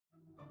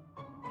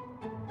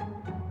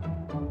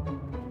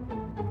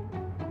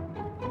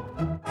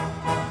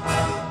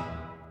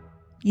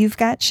You've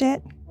got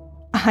shit.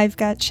 I've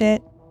got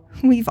shit.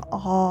 We've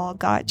all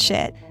got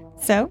shit.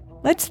 So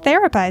let's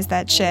therapize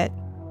that shit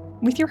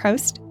with your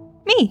host,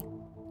 me,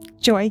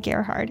 Joy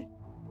Gerhard.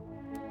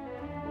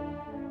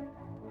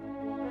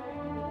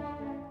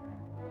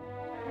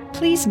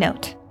 Please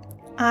note,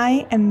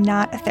 I am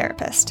not a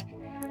therapist.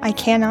 I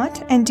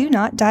cannot and do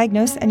not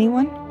diagnose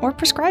anyone or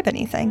prescribe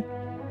anything.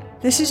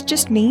 This is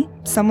just me,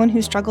 someone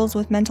who struggles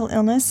with mental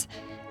illness,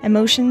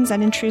 emotions,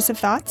 and intrusive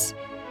thoughts,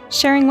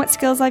 sharing what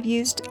skills I've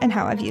used and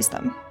how I've used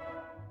them.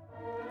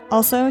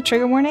 Also,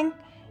 trigger warning,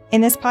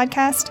 in this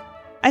podcast,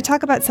 I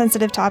talk about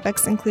sensitive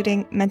topics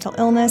including mental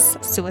illness,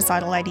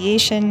 suicidal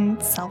ideation,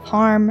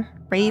 self-harm,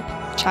 rape,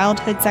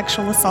 childhood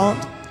sexual assault,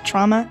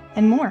 trauma,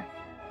 and more.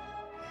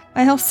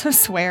 I also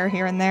swear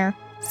here and there,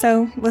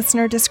 so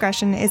listener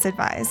discretion is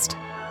advised.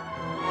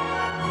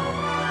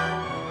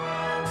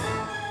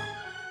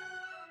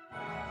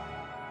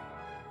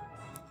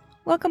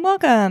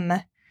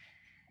 Welcome.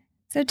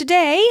 So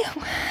today,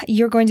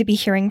 you're going to be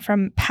hearing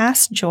from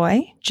past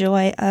Joy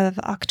of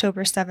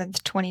October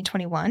 7th,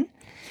 2021.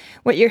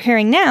 What you're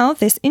hearing now,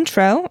 this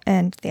intro,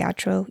 and the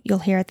outro you'll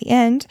hear at the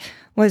end,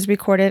 was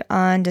recorded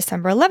on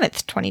December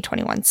 11th,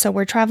 2021. So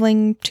we're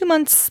traveling 2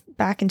 months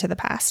back into the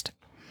past.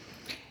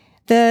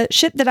 The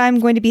shit that I'm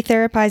going to be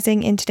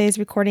therapizing in today's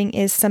recording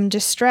is some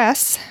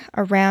distress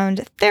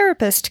around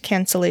therapist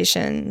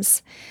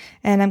cancellations.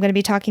 And I'm going to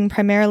be talking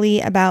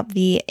primarily about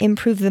the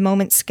Improve the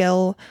Moment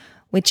skill,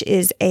 which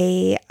is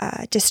a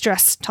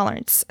distress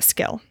tolerance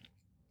skill.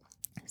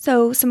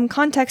 So some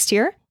context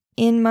here.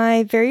 In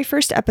my very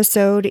first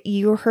episode,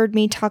 you heard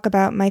me talk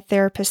about my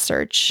therapist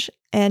search,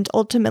 and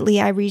ultimately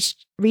I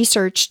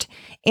researched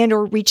and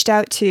or reached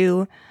out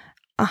to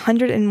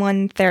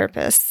 101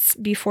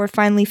 therapists before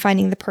finally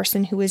finding the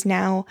person who is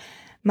now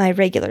my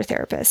regular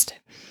therapist.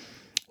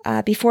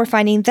 Before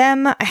finding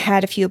them, I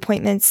had a few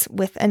appointments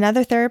with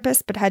another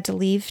therapist, but had to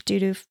leave due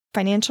to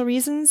financial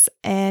reasons.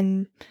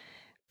 And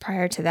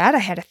prior to that, I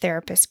had a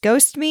therapist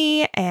ghost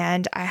me,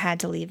 and I had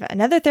to leave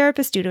another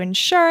therapist due to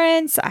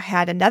insurance. I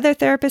had another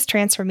therapist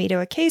transfer me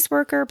to a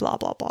caseworker, blah,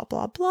 blah, blah,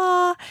 blah,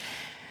 blah.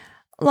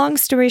 Long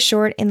story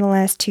short, in the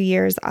last 2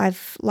 years,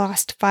 I've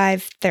lost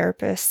 5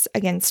 therapists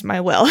against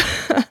my will.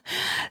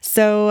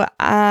 So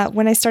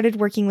when I started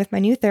working with my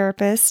new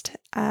therapist,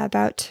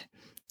 about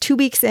 2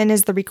 weeks in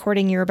is the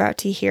recording you're about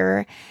to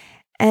hear.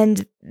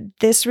 And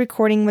this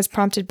recording was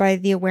prompted by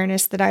the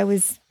awareness that I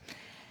was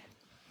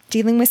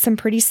dealing with some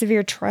pretty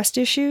severe trust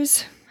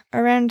issues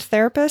around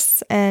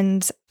therapists.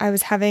 And I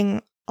was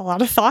having a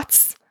lot of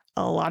thoughts,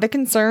 a lot of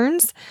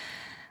concerns.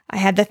 I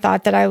had the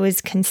thought that I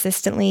was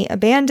consistently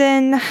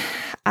abandoned.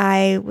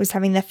 I was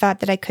having the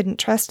thought that I couldn't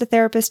trust a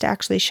therapist to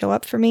actually show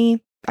up for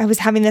me. I was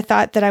having the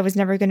thought that I was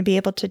never going to be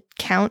able to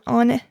count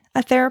on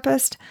a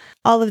therapist.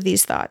 All of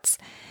these thoughts.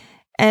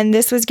 And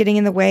this was getting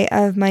in the way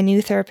of my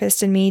new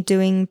therapist and me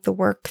doing the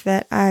work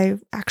that I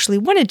actually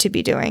wanted to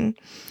be doing.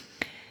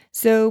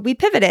 So we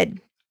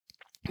pivoted.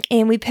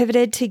 And we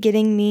pivoted to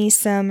getting me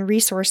some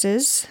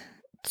resources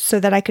so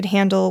that I could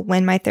handle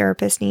when my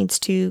therapist needs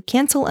to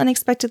cancel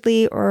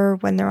unexpectedly or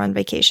when they're on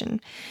vacation.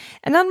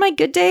 And on my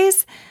good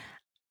days,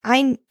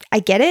 I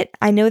get it.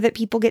 I know that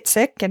people get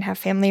sick and have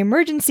family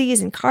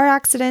emergencies and car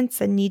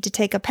accidents and need to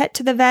take a pet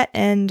to the vet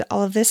and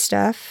all of this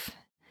stuff.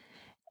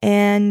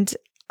 And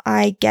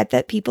I get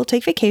that people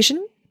take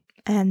vacation,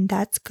 and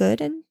that's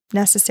good and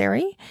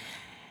necessary.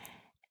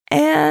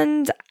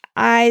 And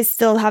I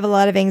still have a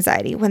lot of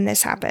anxiety when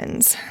this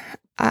happens.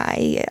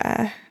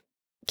 I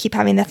keep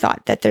having the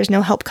thought that there's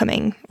no help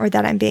coming or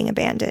that I'm being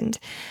abandoned.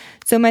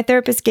 So my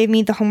therapist gave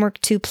me the homework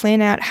to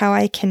plan out how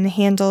I can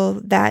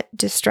handle that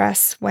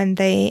distress when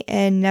they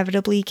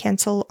inevitably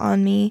cancel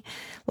on me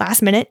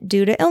last minute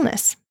due to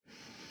illness.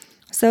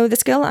 So the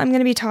skill I'm going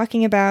to be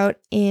talking about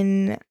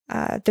in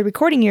the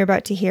recording you're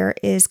about to hear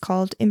is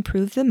called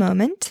Improve the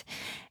Moment.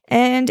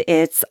 And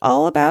it's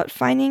all about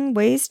finding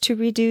ways to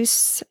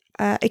reduce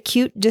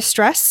acute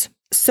distress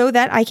so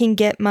that I can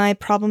get my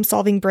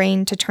problem-solving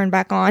brain to turn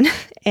back on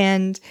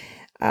and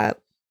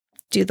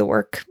do the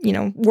work,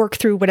 work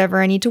through whatever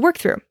I need to work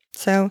through.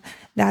 So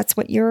that's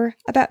what you're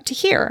about to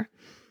hear.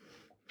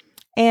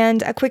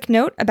 And a quick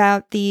note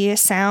about the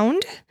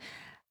sound.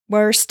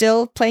 We're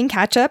still playing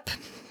catch up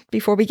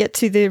before we get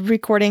to the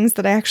recordings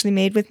that I actually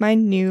made with my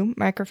new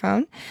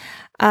microphone.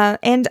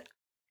 And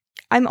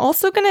I'm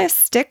also going to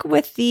stick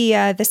with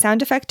the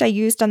sound effect I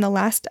used on the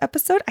last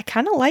episode. I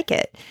kind of like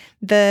it.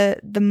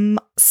 The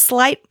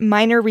slight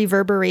minor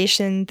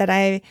reverberation that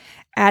I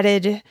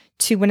added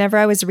to whenever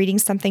I was reading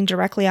something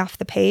directly off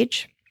the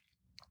page.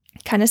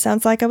 Kind of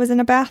sounds like I was in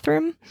a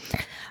bathroom.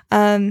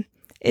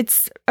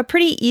 It's a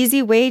pretty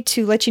easy way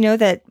to let you know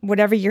that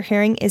whatever you're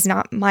hearing is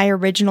not my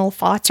original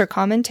thoughts or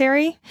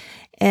commentary.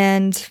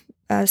 And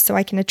so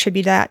I can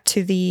attribute that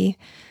to the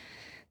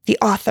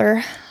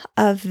author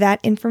of that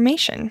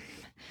information.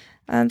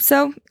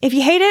 So if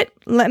you hate it,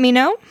 let me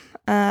know.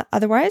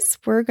 Otherwise,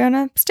 we're going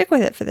to stick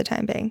with it for the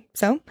time being.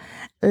 So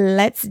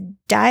let's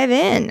dive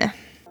in.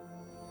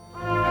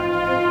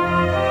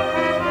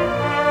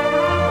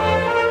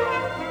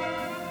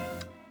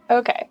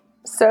 Okay,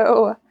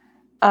 So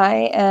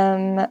I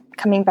am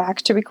coming back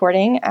to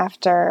recording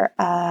after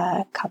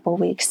a couple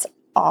weeks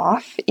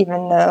off,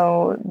 even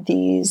though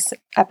these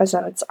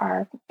episodes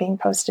are being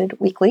posted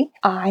weekly.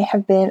 I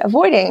have been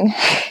avoiding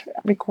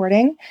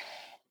recording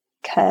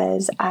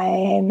because I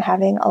am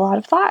having a lot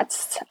of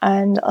thoughts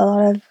and a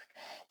lot of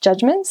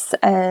judgments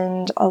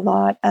and a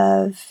lot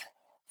of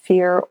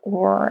fear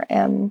or,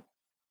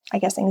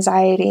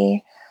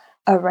 anxiety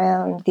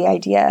around the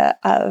idea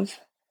of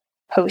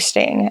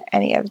posting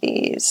any of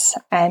these.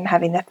 I'm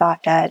having the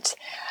thought that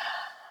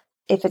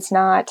if it's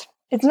not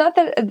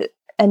that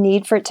a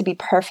need for it to be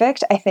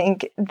perfect. I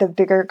think the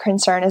bigger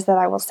concern is that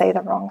I will say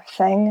the wrong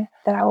thing,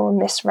 that I will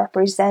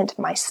misrepresent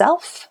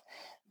myself,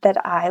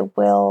 that I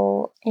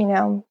will,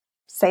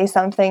 say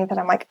something that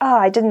I'm like,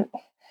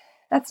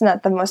 that's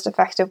not the most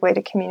effective way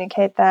to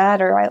communicate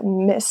that, or I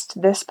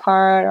missed this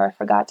part, or I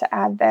forgot to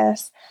add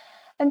this.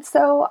 And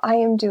so I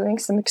am doing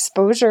some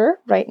exposure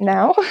right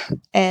now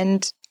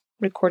and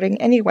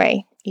recording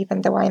anyway,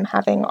 even though I'm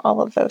having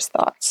all of those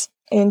thoughts.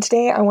 And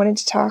today I wanted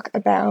to talk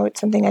about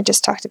something I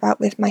just talked about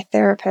with my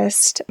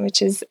therapist,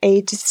 which is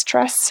a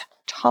distress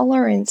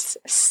tolerance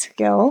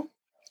skill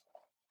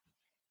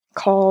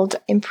called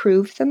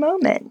Improve the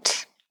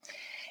Moment.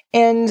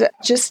 And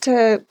just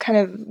to kind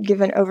of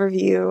give an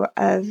overview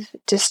of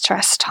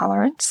distress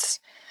tolerance,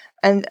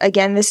 and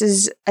again, this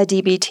is a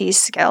DBT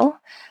skill.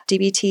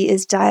 DBT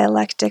is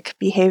dialectic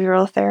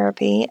behavioral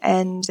therapy.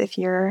 And if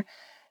you're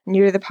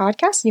new to the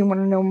podcast and you want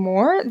to know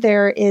more,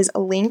 there is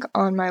a link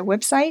on my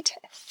website,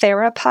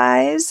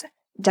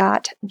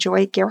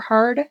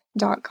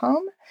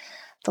 therapize.joygerhard.com.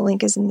 The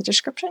link is in the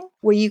description,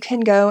 where you can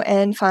go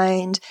and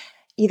find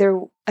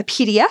either a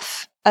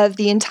PDF of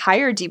the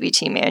entire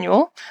DBT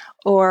manual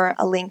or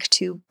a link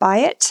to buy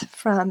it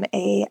from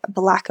a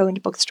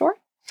Black-owned bookstore.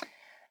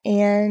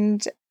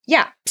 And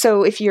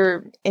so if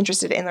you're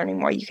interested in learning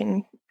more, you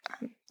can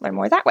learn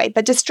more that way.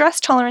 But distress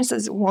tolerance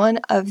is one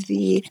of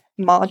the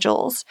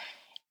modules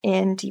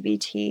in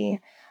DBT.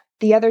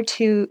 The other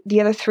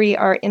three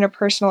are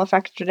interpersonal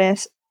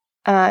effectiveness,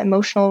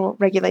 emotional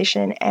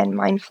regulation, and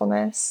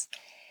mindfulness.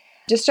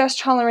 Distress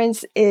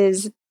tolerance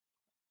is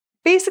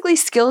basically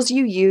skills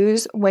you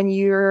use when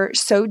you're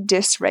so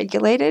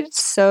dysregulated,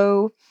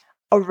 so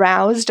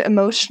aroused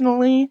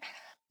emotionally,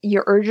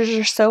 your urges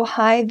are so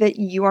high that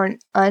you are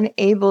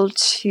unable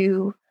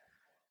to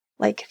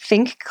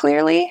think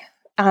clearly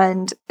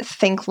and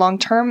think long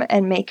term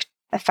and make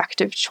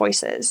effective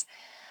choices.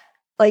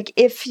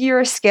 If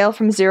you're a scale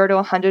from 0 to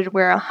 100,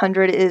 where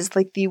 100 is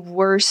the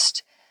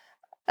worst,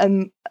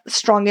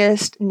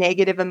 strongest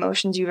negative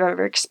emotions you've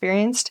ever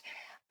experienced,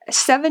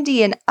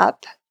 70 and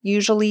up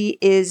usually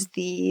is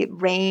the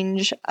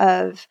range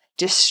of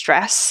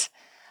distress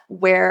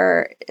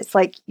where it's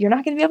you're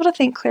not going to be able to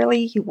think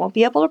clearly, you won't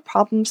be able to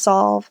problem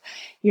solve,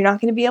 you're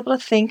not going to be able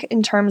to think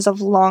in terms of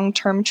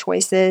long-term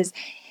choices.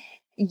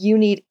 You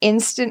need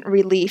instant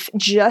relief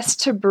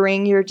just to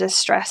bring your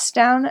distress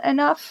down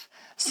enough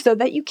so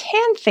that you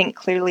can think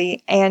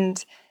clearly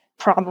and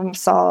problem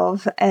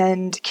solve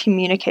and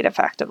communicate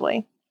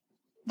effectively.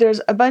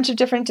 There's a bunch of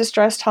different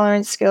distress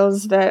tolerance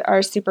skills that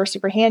are super,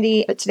 super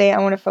handy, but today I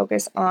want to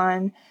focus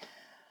on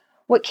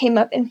what came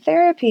up in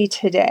therapy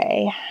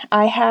today.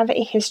 I have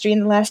a history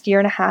in the last year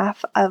and a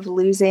half of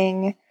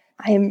losing.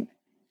 I am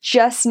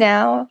just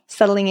now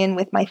settling in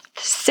with my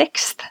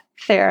 6th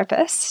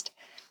therapist.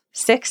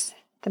 6,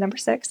 the number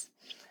 6.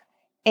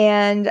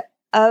 And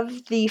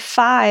of the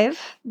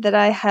 5 that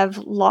I have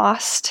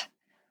lost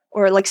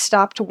or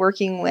stopped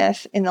working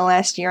with in the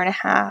last year and a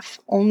half,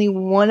 only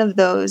one of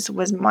those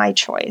was my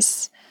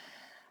choice.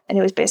 And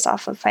it was based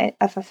off of a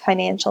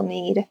financial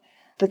need.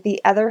 But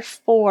the other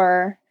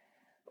 4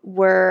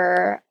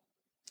 were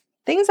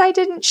things I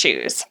didn't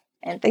choose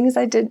and things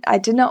I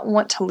did not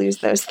want to lose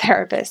those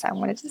therapists. I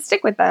wanted to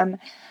stick with them.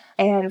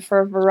 And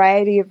for a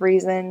variety of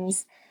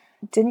reasons,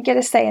 didn't get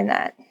a say in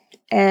that.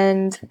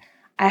 And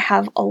I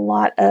have a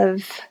lot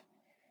of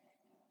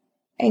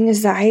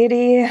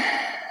anxiety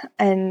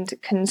and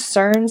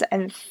concerns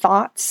and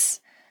thoughts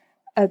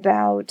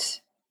about,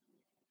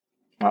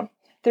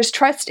 there's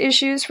trust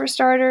issues for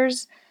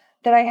starters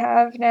that I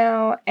have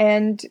now,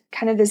 and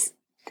kind of this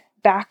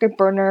back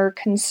burner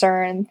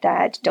concern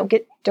that don't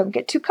get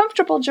too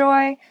comfortable,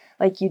 Joy.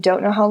 You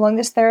don't know how long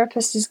this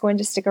therapist is going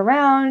to stick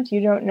around.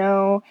 You don't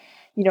know,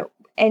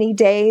 any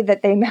day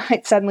that they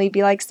might suddenly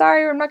be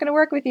sorry, I'm not going to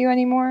work with you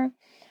anymore.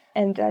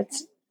 And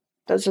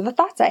those are the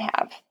thoughts I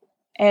have.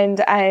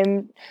 And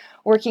I'm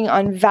working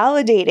on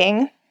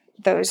validating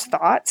those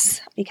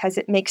thoughts because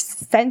it makes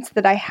sense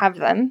that I have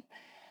them,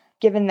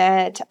 given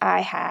that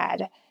I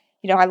had,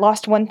 I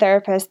lost one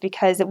therapist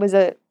because it was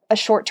a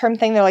short-term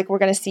thing. They're we're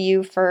going to see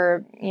you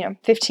for,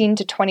 15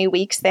 to 20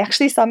 weeks. They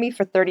actually saw me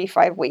for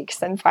 35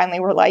 weeks and finally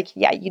were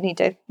yeah, you need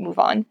to move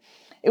on.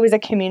 It was a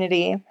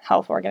community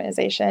health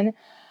organization.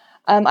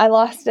 I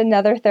lost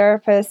another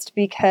therapist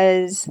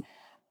because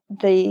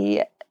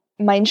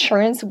my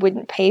insurance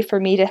wouldn't pay for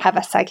me to have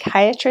a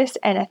psychiatrist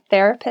and a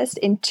therapist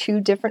in 2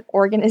 different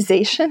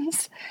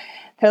organizations.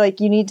 They're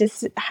you need to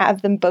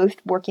have them both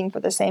working for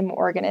the same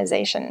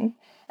organization.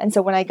 And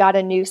so when I got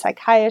a new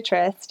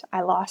psychiatrist,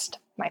 I lost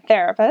my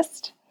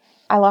therapist.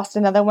 I lost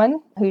another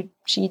one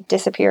she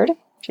disappeared.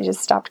 She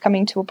just stopped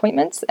coming to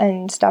appointments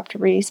and stopped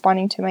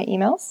responding to my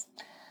emails.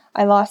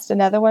 I lost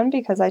another one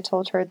because I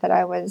told her that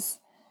I was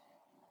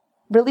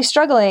really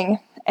struggling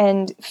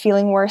and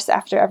feeling worse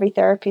after every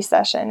therapy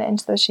session.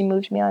 And so she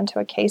moved me on to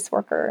a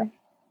caseworker.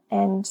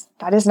 And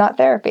that is not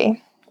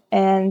therapy.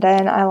 And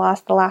then I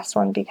lost the last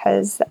one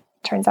because it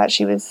turns out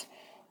she was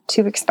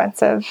too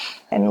expensive.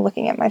 And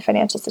looking at my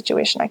financial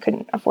situation, I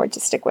couldn't afford to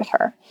stick with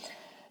her.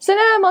 So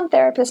now I'm on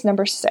therapist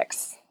number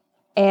 6.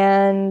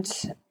 And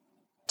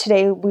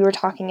today we were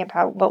talking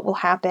about what will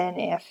happen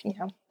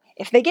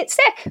if they get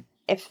sick,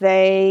 if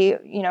they,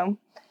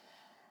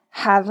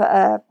 have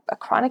a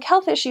chronic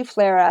health issue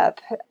flare up,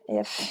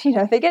 if,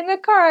 they get in a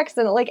car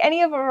accident, like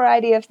any of a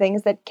variety of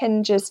things that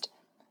can just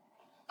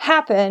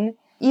happen,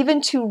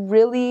 even to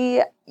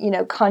really,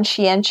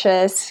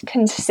 conscientious,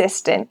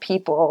 consistent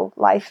people,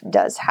 life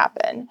does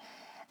happen.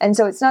 And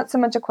so it's not so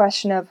much a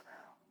question of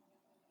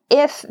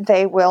if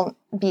they will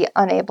be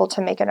unable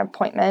to make an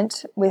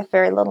appointment with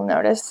very little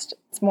notice.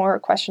 It's more a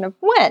question of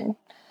when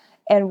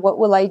and what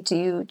will I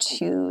do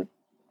to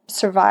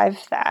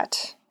survive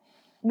that.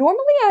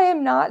 Normally I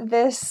am not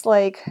this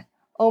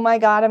oh my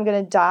God, I'm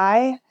going to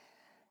die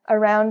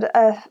around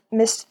a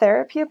missed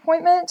therapy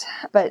appointment.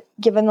 But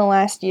given the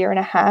last year and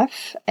a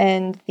half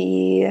and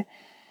the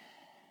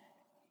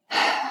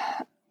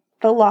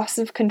loss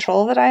of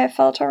control that I have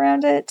felt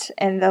around it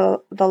and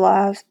the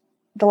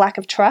lack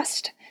of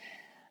trust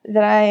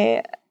that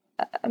I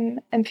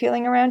am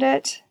feeling around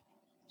it,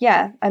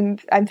 yeah, I'm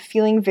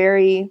feeling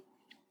very,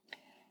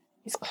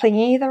 is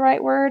clingy the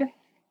right word?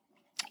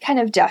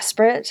 Kind of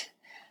desperate.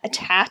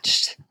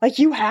 Attached, like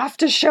you have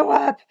to show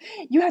up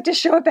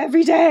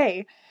every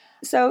day.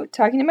 So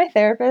talking to my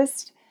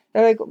therapist,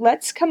 they're like,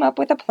 let's come up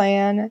with a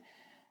plan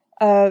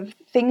of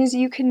things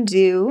you can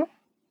do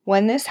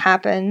when this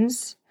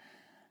happens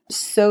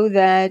so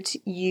that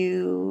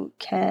you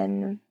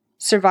can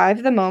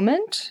survive the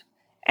moment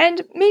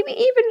and maybe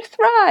even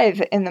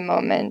thrive in the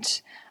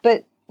moment,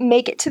 but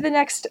make it to the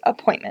next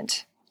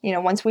appointment.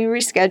 Once we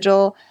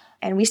reschedule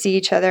and we see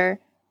each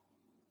other,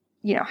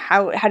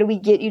 how do we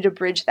get you to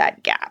bridge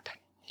that gap?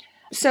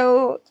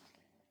 So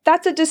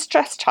that's a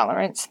distress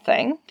tolerance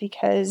thing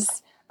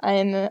because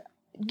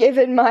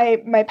given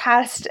my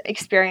past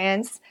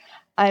experience,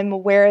 I'm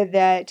aware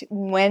that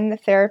when the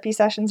therapy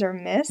sessions are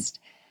missed,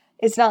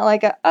 it's not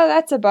like oh,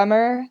 that's a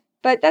bummer,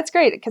 but that's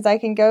great because I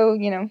can go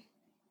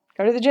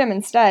to the gym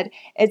instead.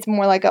 It's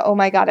more like oh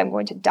my God, I'm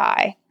going to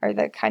die, are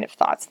the kind of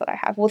thoughts that I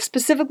have. Well,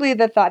 specifically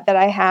the thought that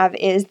I have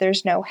is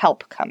there's no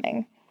help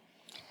coming.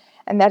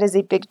 And that is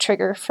a big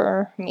trigger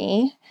for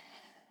me.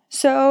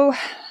 So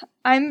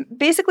I'm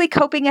basically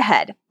coping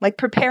ahead, like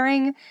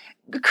preparing,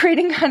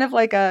 creating kind of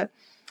like a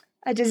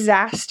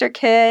disaster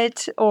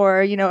kit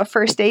or, a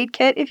first aid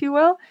kit, if you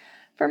will,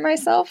 for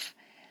myself.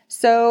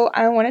 So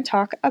I want to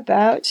talk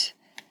about,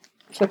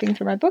 flipping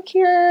through my book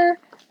here,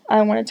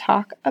 I want to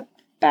talk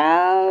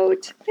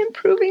about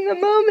improving the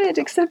moment,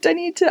 except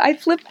I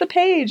flipped the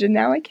page and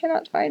now I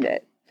cannot find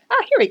it.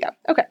 Here we go.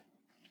 Okay.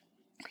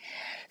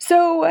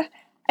 So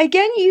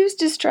again, use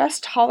distress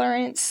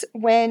tolerance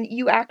when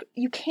you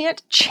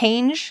can't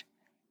change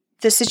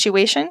the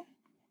situation.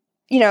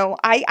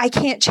 I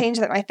can't change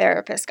that my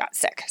therapist got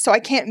sick. So I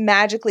can't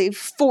magically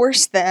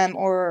force them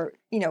or,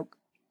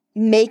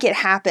 make it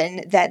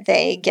happen that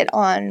they get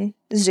on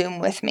Zoom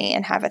with me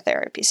and have a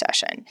therapy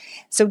session.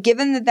 So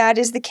given that that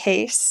is the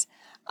case,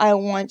 I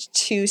want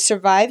to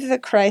survive the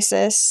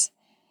crisis,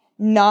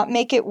 not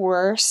make it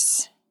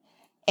worse,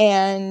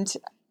 and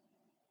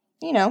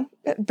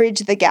bridge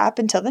the gap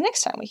until the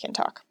next time we can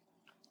talk.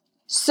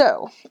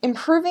 So,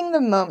 improving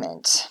the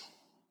moment.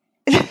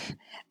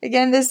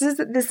 Again, this is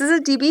a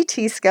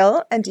DBT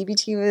skill, and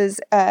DBT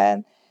was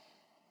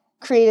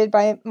created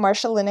by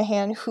Marsha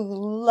Linehan, who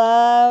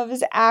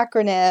loves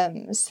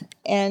acronyms,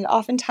 and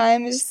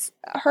oftentimes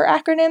her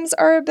acronyms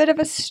are a bit of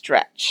a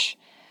stretch,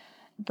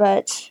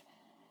 but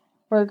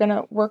we're going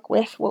to work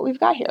with what we've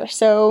got here.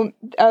 So,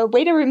 a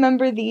way to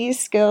remember these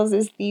skills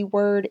is the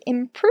word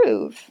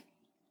improve.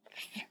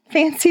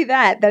 Fancy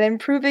that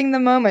improving the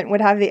moment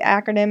would have the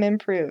acronym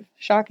improve.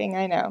 Shocking,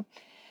 I know.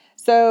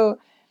 So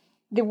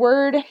the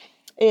word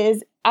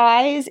is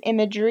I is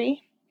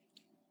imagery,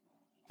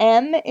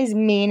 M is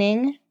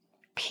meaning,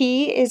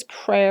 P is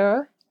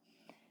prayer,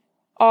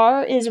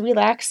 R is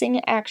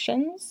relaxing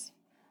actions,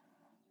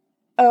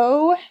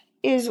 O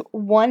is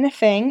one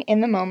thing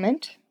in the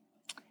moment,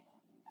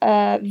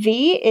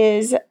 V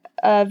is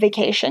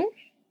vacation,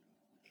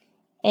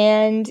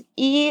 and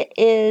E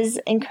is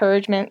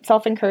encouragement,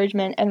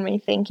 self-encouragement, and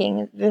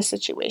rethinking the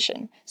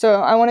situation.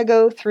 So I want to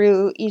go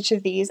through each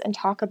of these and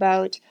talk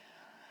about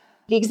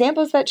the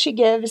examples that she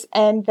gives,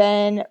 and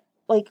then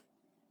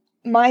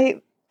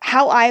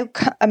how I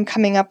am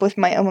coming up with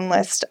my own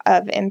list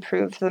of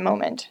improve the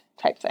moment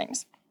type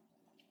things.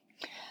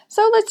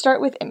 So let's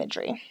start with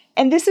imagery.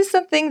 And this is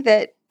something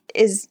that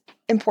is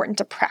important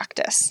to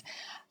practice.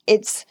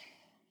 It's,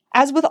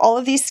 as with all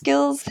of these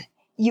skills,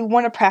 you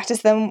want to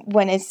practice them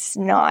when it's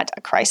not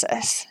a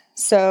crisis.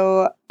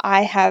 So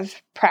I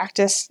have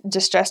practiced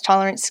distress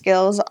tolerance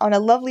skills on a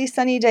lovely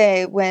sunny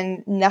day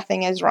when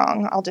nothing is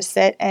wrong. I'll just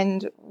sit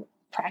and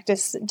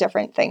practice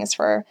different things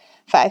for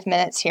 5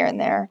 minutes here and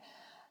there.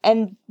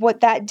 And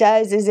what that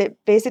does is it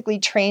basically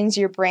trains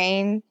your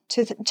brain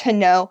to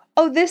know,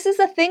 oh, this is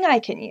a thing I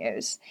can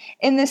use.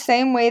 In the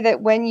same way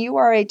that when you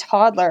are a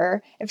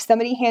toddler, if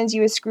somebody hands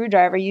you a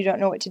screwdriver, you don't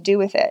know what to do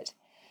with it.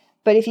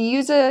 But if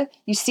you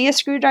see a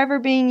screwdriver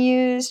being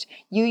used,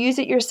 you use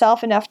it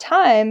yourself enough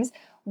times,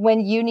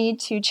 when you need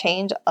to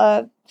change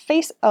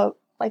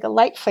like a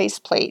light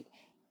faceplate,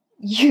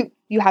 you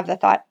have the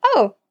thought,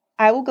 oh,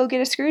 I will go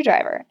get a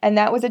screwdriver. And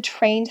that was a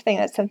trained thing.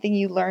 That's something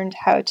you learned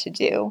how to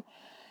do.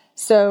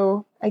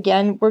 So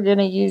again, we're going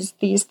to use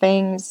these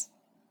things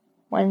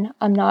when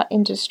I'm not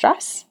in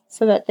distress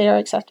so that they are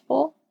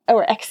accessible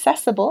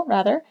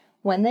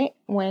when I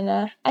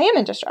am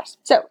in distress.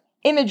 So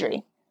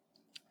imagery.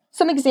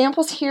 Some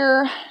examples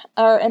here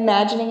are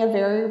imagining a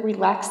very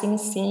relaxing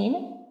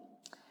scene.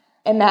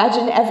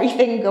 Imagine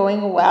everything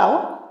going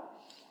well.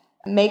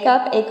 Make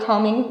up a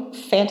calming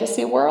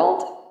fantasy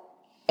world.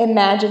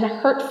 Imagine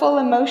hurtful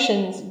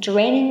emotions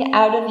draining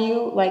out of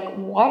you like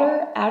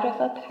water out of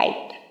a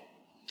pipe.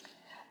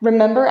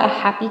 Remember a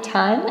happy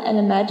time and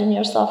imagine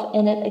yourself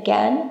in it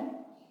again.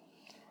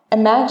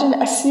 Imagine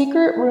a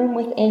secret room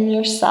within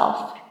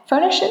yourself.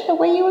 Furnish it the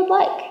way you would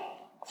like.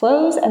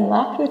 Close and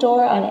lock the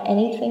door on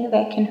anything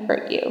that can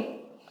hurt you.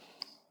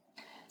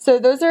 So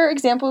those are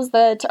examples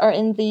that are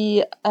in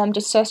the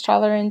distress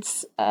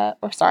tolerance,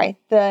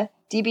 the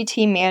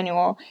DBT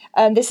manual.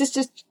 This is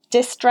just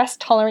distress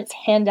tolerance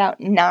handout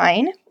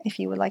 9, if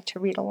you would like to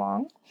read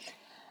along.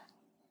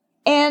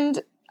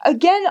 And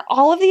again,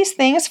 all of these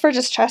things for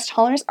distress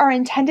tolerance are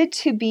intended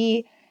to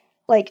be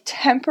like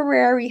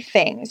temporary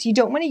things. You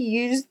don't want to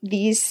use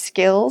these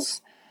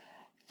skills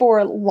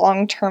for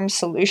long-term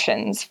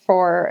solutions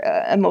for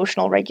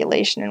emotional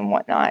regulation and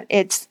whatnot.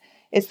 It's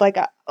like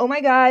oh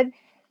my God,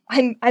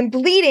 I'm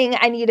bleeding,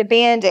 I need a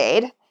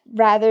Band-Aid,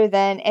 rather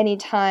than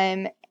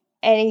anything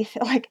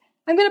like,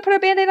 I'm going to put a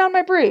Band-Aid on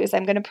my bruise.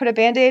 I'm going to put a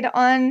Band-Aid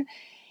on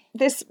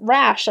this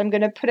rash. I'm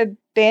going to put a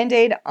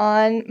Band-Aid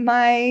on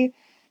my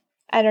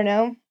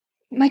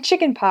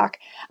chicken pox.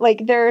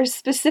 Like, there are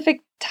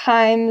specific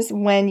times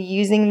when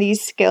using these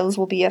skills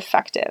will be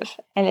effective.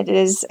 And it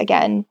is,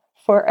 again,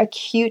 for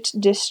acute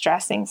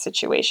distressing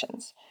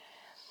situations.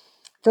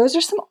 Those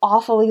are some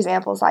awful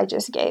examples I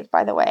just gave,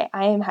 by the way.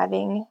 I am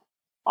having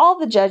all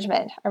the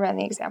judgment around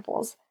the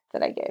examples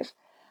that I gave.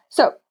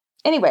 So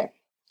anyway,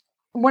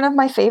 one of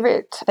my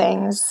favorite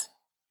things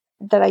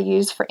that I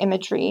use for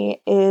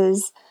imagery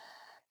is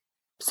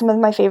some of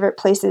my favorite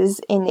places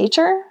in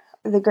nature.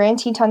 The Grand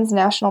Tetons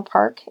National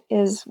Park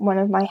is one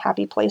of my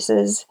happy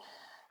places.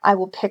 I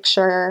will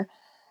picture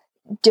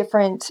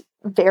different,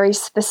 very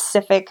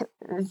specific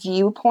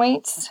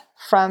viewpoints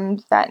from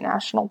that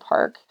national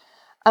park.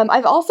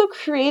 I've also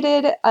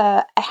created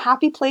a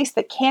happy place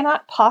that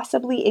cannot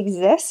possibly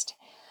exist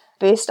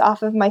based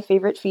off of my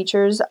favorite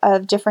features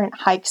of different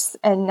hikes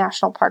and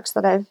national parks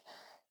that I've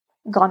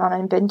gone on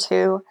and been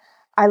to.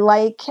 I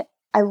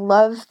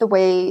love the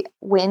way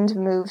wind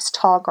moves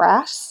tall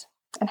grass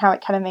and how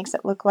it kind of makes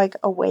it look like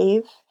a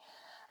wave.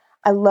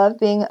 I love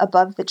being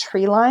above the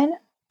tree line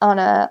on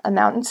a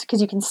mountain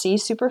because you can see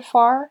super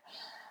far.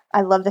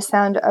 I love the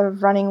sound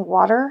of running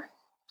water.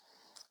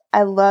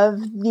 I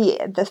love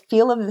the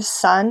feel of the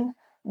sun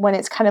when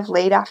it's kind of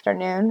late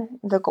afternoon,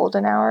 the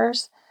golden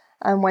hours,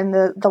 when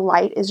the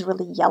light is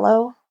really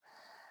yellow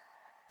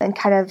and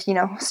kind of,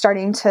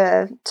 starting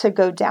to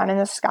go down in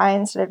the sky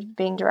instead of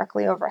being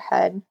directly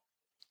overhead.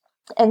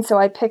 And so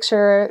I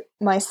picture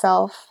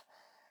myself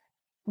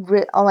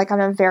like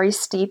on a very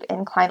steep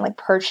incline, like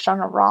perched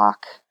on a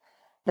rock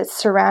that's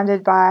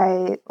surrounded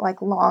by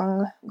like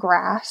long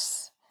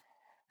grass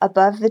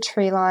above the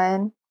tree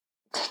line.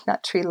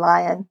 Not tree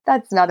lion,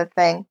 that's not a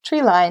thing.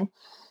 Tree line,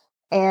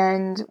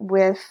 and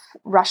with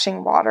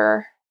rushing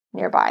water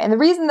nearby. And the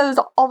reason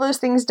all those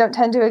things don't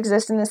tend to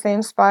exist in the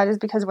same spot is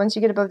because once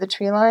you get above the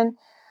tree line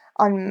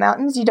on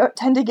mountains, you don't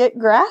tend to get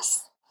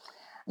grass.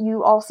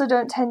 You also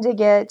don't tend to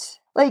get,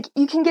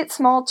 you can get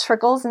small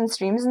trickles and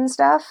streams and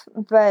stuff,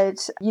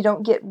 but you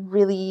don't get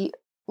really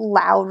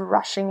loud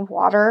rushing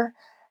water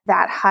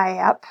that high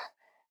up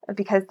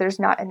because there's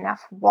not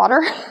enough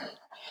water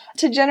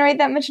to generate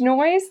that much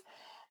noise.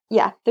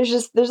 Yeah,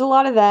 there's a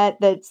lot of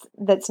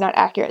that's not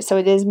accurate. So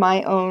it is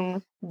my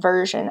own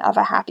version of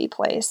a happy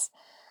place.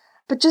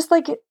 But just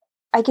like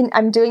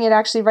I'm doing it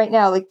actually right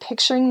now, like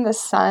picturing the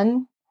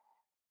sun,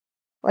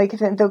 like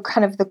the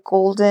kind of the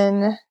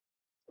golden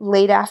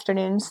late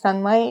afternoon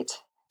sunlight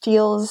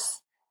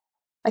feels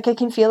like I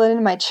can feel it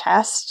in my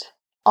chest,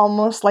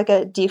 almost like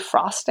a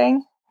defrosting,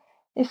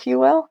 if you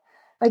will.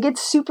 Like,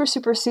 it's super,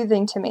 super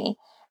soothing to me.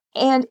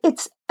 And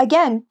it's,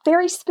 again,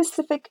 very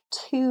specific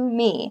to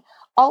me.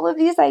 All of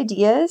these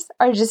ideas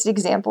are just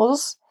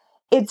examples.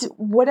 It's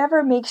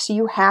whatever makes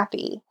you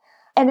happy.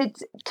 And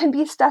it can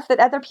be stuff that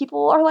other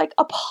people are like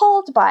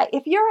appalled by.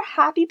 If your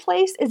happy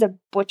place is a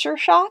butcher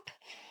shop,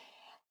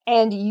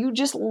 and you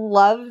just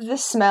love the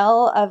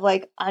smell of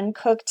like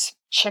uncooked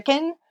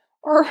chicken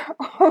or,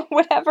 or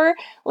whatever,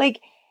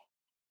 like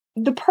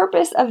the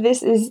purpose of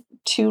this is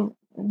to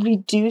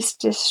reduce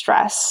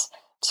distress,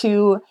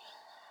 to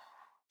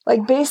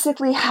like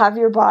basically have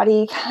your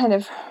body kind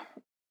of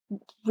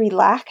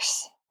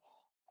relax,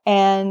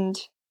 and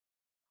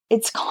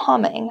it's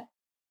calming.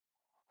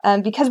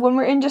 Because when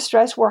we're in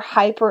distress, we're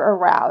hyper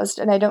aroused.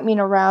 And I don't mean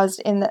aroused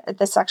in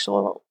the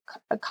sexual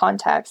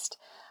context.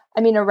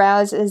 I mean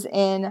aroused is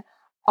in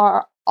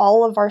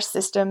all of our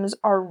systems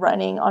are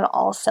running on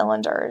all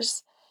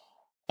cylinders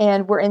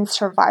and we're in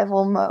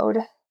survival mode.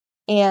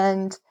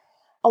 And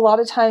a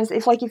lot of times,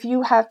 if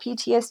you have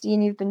PTSD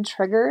and you've been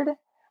triggered,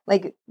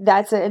 like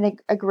that's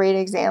a great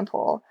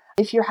example.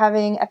 If you're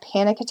having a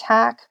panic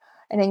attack,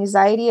 an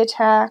anxiety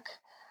attack,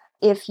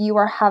 if you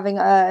are having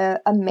a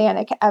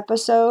manic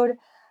episode,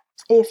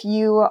 if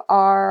you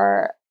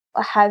are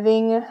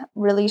having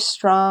really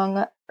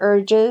strong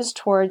urges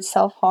towards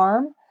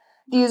self-harm,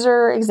 these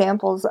are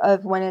examples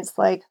of when it's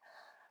like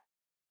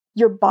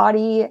your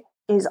body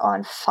is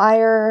on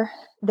fire.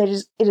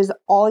 It is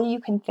all you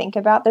can think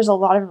about. There's a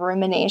lot of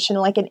rumination,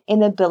 like an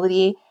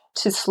inability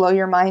to slow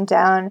your mind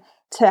down,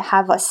 to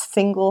have a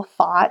single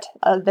thought.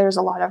 There's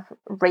a lot of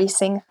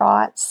racing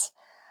thoughts.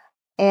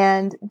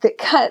 And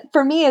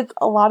for me, it's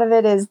a lot of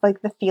it is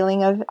like the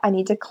feeling of I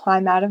need to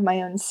climb out of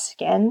my own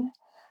skin.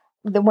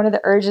 One of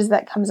the urges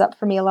that comes up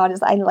for me a lot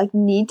is I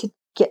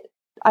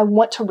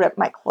want to rip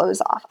my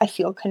clothes off. I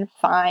feel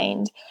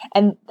confined,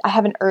 and I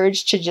have an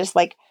urge to just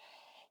like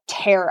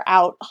tear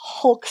out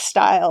Hulk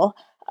style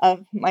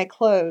of my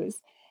clothes.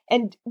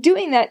 And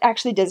doing that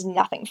actually does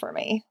nothing for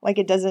me. Like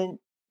it doesn't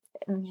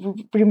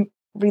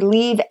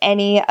relieve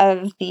any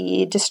of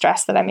the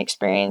distress that I'm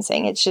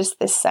experiencing. It's just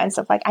this sense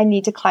of like, I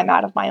need to climb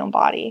out of my own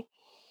body.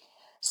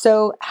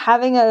 So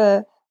having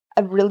a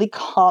really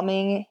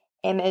calming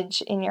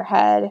image in your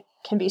head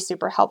can be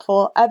super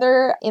helpful.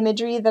 Other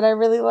imagery that I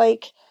really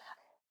like,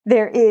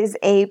 there is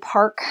a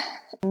park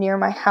near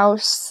my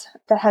house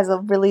that has a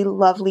really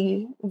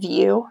lovely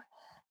view.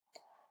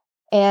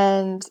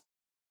 And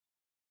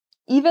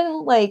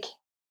even like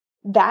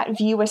that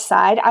view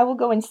aside, I will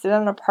go and sit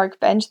on a park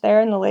bench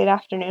there in the late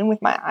afternoon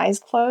with my eyes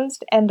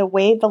closed, and the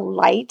way the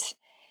light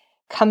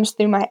comes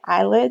through my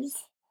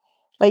eyelids,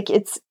 like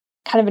it's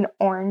kind of an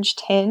orange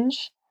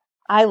tinge.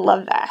 I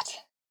love that.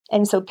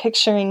 And so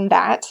picturing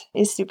that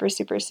is super,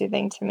 super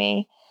soothing to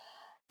me.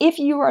 If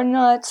you are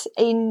not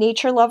a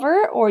nature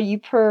lover or you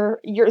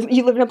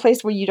live in a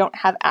place where you don't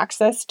have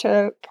access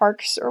to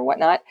parks or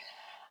whatnot,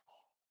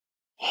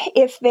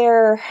 if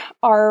there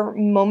are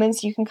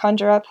moments you can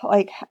conjure up,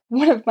 like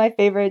one of my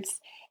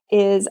favorites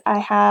is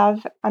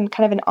I'm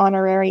kind of an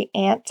honorary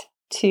aunt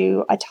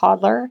to a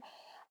toddler.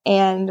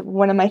 And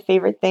one of my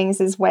favorite things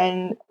is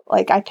when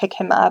like I pick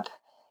him up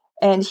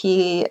and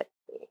he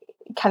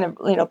kind of,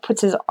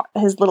 puts his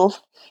little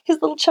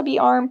chubby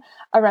arm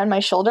around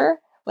my shoulder.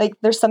 Like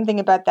there's something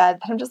about that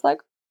I'm just like,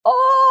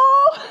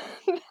 oh,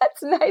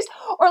 that's nice.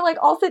 Or like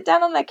I'll sit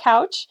down on the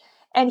couch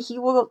and he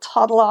will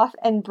toddle off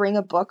and bring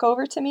a book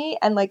over to me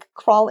and like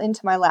crawl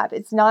into my lap.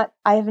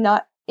 I have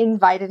not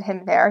invited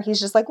him there. He's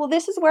just like, well,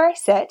 this is where I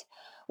sit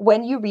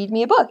when you read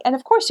me a book. And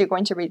of course you're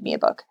going to read me a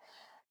book.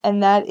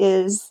 And that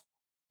is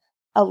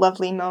a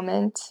lovely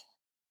moment.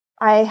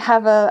 I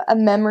have a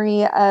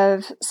memory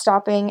of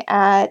stopping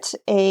at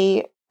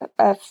a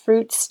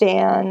fruit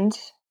stand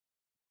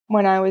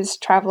when I was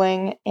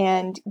traveling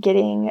and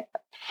getting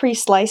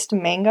pre-sliced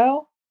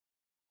mango.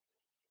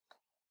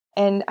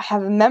 And I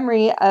have a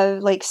memory of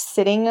like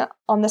sitting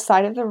on the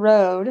side of the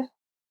road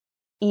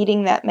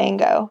eating that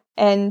mango.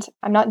 And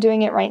I'm not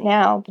doing it right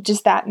now, but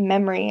just that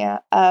memory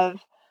of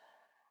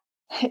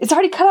it's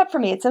already cut up for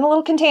me. It's in a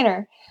little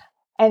container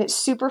and it's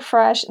super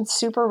fresh and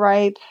super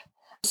ripe.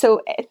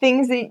 So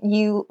things that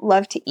you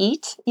love to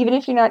eat, even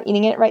if you're not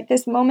eating it right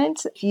this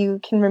moment, if you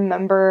can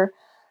remember,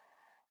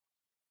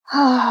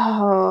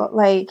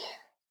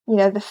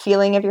 the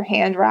feeling of your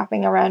hand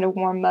wrapping around a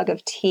warm mug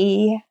of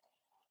tea.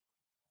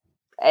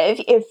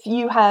 If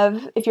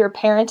you're a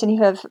parent and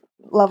you have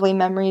lovely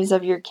memories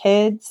of your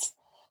kids,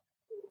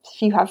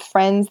 if you have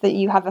friends that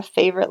you have a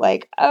favorite,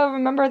 like, oh,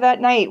 remember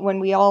that night when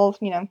we all,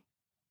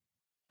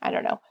 I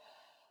don't know,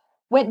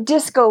 went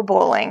disco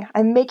bowling.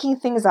 I'm making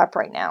things up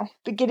right now.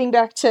 But getting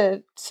back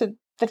to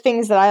the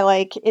things that I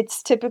like,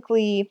 it's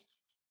typically,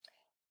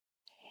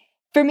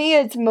 for me,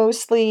 it's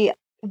mostly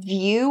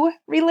view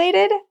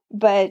related,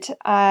 but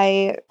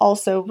I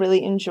also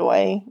really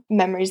enjoy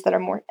memories that are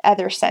more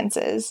other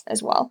senses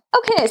as well.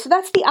 Okay, so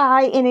that's the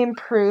I in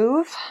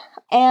improve.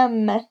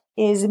 M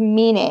is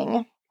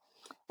meaning.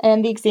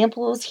 And the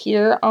examples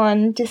here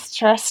on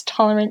Distress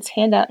Tolerance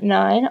Handout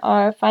 9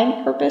 are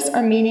find purpose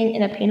or meaning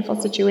in a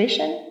painful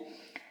situation.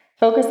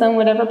 Focus on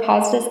whatever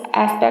positive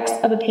aspects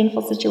of a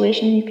painful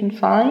situation you can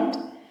find.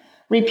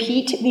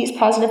 Repeat these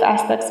positive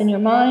aspects in your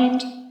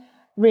mind.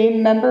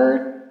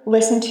 Remember,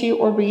 listen to,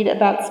 or read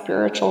about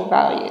spiritual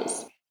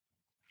values.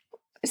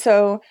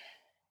 So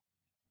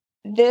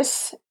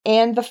this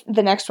and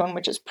the next one,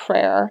 which is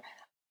prayer,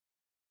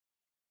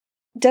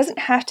 doesn't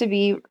have to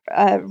be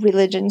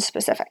religion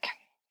specific,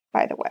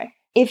 by the way.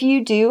 If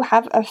you do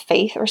have a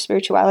faith or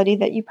spirituality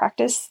that you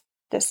practice,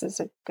 this is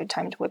a good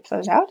time to whip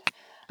those out.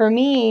 For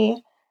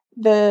me,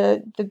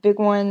 the big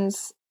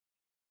ones,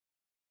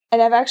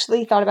 and I've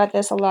actually thought about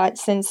this a lot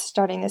since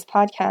starting this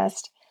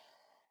podcast,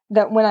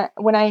 that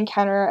when I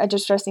encounter a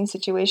distressing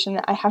situation,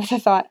 I have the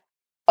thought,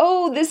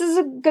 oh, this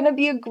is going to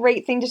be a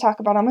great thing to talk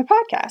about on my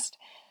podcast.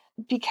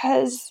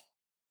 Because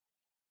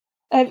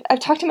I've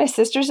talked to my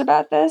sisters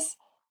about this.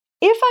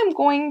 If I'm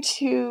going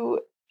to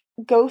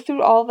go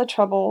through all the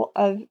trouble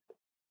of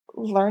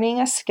learning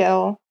a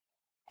skill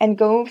and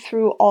go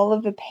through all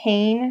of the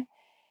pain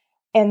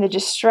and the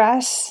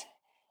distress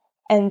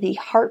and the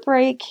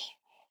heartbreak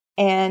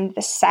and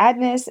the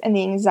sadness and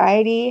the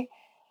anxiety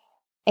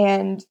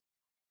and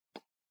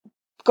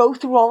go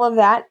through all of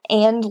that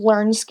and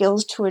learn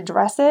skills to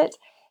address it,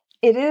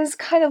 it is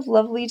kind of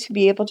lovely to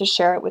be able to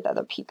share it with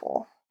other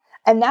people.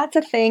 And that's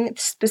a thing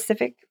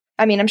specific.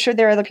 I mean, I'm sure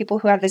there are other people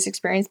who have this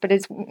experience, but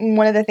it's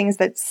one of the things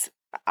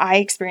I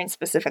experienced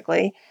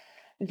specifically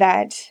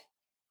that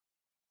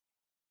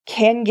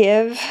can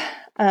give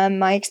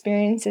my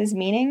experiences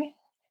meaning.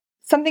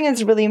 Something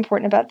that's really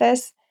important about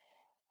this,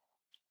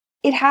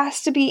 it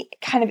has to be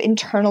kind of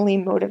internally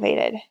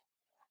motivated.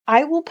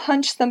 I will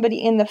punch somebody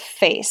in the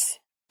face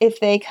if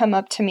they come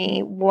up to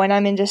me when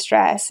I'm in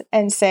distress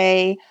and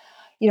say,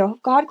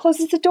 God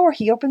closes the door,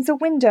 he opens a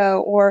window,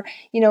 or,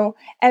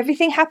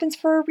 everything happens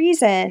for a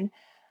reason.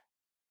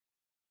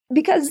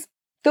 Because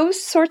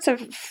those sorts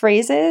of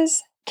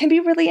phrases can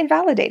be really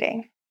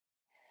invalidating.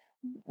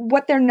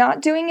 What they're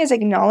not doing is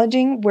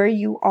acknowledging where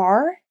you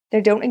are.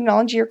 They don't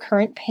acknowledge your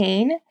current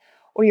pain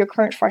or your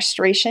current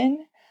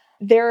frustration.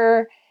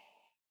 They're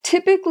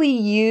typically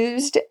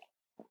used,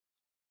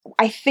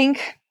 I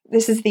think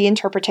this is the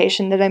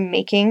interpretation that I'm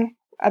making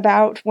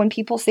about when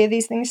people say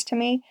these things to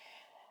me.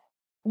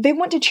 They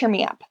want to cheer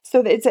me up.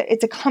 So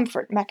it's a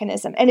comfort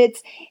mechanism. And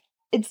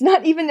it's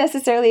not even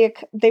necessarily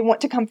they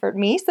want to comfort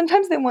me.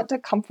 Sometimes they want to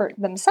comfort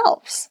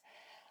themselves.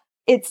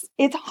 It's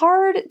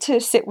hard to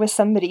sit with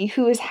somebody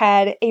who has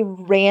had a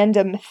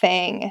random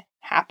thing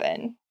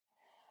happen.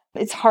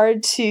 It's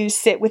hard to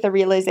sit with a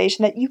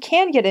realization that you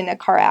can get in a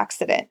car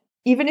accident.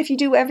 Even if you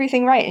do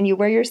everything right and you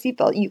wear your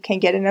seatbelt, you can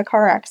get in a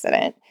car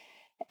accident.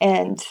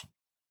 And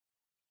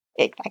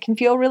I can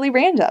feel really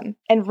random.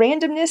 And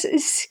randomness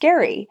is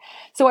scary.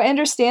 So I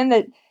understand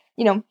that,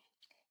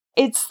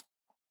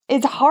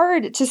 it's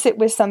hard to sit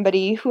with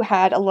somebody who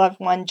had a loved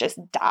one just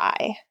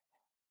die.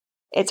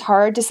 It's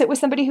hard to sit with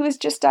somebody who is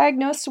just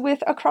diagnosed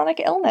with a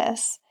chronic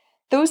illness.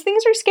 Those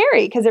things are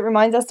scary because it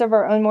reminds us of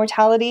our own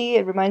mortality.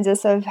 It reminds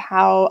us of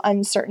how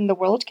uncertain the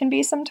world can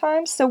be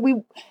sometimes. So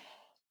we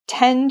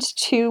tend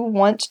to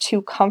want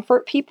to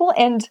comfort people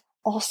and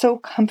also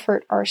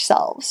comfort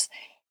ourselves.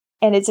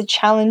 And it's a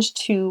challenge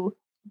to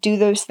do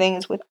those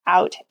things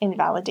without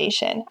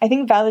invalidation. I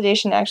think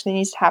validation actually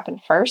needs to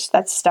happen first.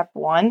 That's step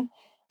one.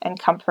 And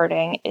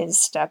comforting is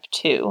step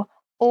two.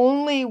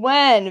 Only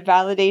when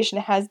validation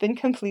has been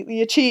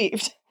completely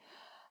achieved.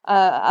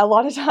 A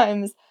lot of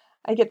times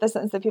I get the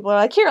sense that people are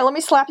like, here, let me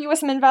slap you with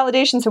some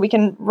invalidation so we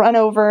can run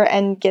over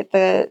and get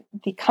the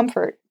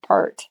comfort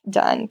part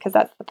done, because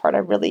that's the part I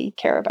really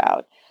care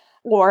about.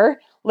 Or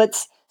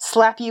let's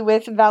slap you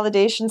with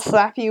validation,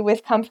 slap you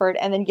with comfort,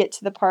 and then get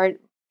to the part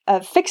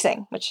of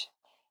fixing, which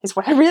is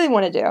what I really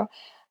want to do.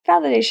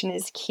 Validation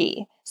is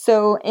key.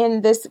 So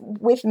in this,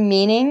 with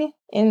meaning,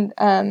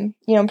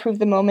 improve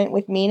the moment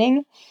with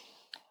meaning,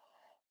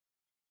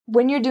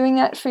 when you're doing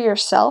that for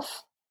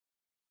yourself,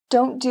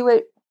 don't do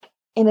it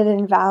in an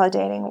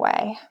invalidating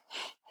way.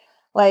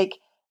 Like,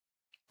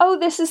 oh,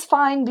 this is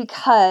fine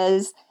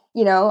because,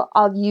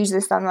 I'll use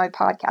this on my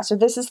podcast, or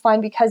this is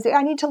fine because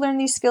I need to learn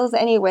these skills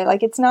anyway.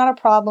 Like, it's not a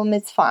problem.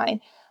 It's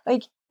fine.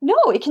 Like, no,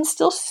 it can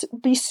still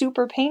be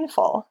super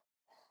painful.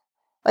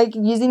 Like,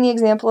 using the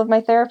example of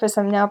my therapist,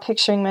 I'm now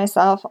picturing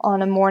myself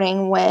on a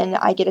morning when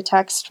I get a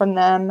text from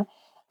them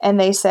and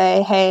they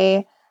say,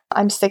 hey,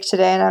 I'm sick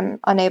today and I'm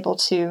unable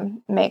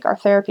to make our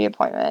therapy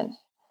appointment.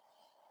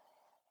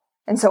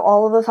 And so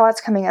all of the thoughts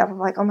coming up of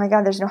like, oh my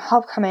God, there's no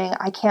help coming.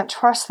 I can't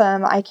trust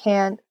them. I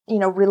can't,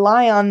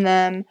 rely on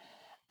them.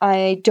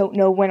 I don't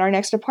know when our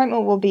next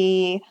appointment will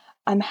be.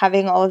 I'm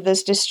having all of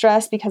this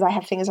distress because I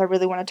have things I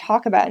really want to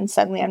talk about and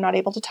suddenly I'm not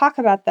able to talk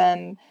about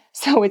them.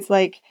 So it's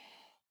like,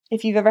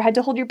 if you've ever had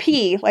to hold your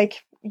pee,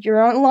 like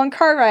you're on a long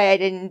car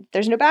ride and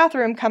there's no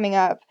bathroom coming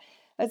up.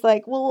 It's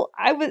like, well,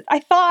 I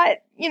thought,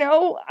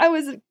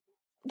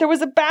 there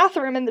was a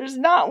bathroom and there's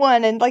not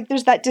one. And like,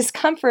 there's that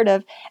discomfort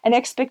of an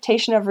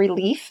expectation of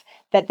relief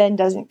that then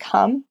doesn't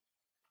come.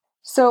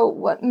 So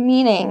what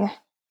meaning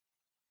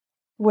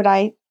would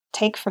I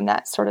take from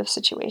that sort of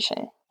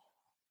situation?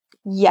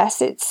 Yes,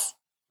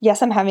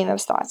 I'm having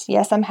those thoughts.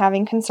 Yes, I'm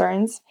having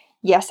concerns.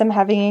 Yes, I'm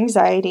having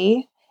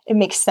anxiety. It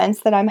makes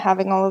sense that I'm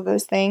having all of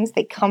those things.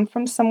 They come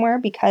from somewhere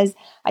because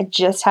I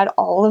just had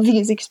all of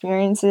these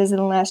experiences in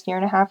the last year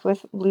and a half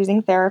with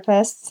losing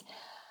therapists.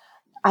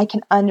 I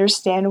can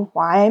understand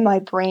why my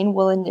brain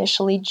will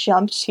initially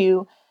jump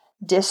to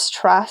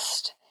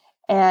distrust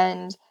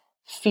and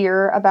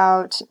fear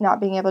about not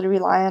being able to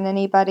rely on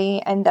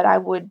anybody, and that I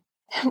would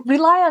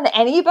rely on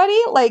anybody.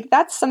 Like,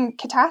 that's some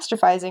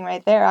catastrophizing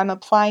right there. I'm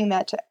applying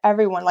that to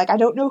everyone. Like, I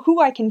don't know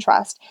who I can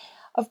trust.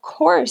 Of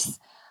course,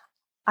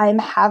 I'm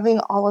having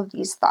all of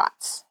these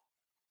thoughts.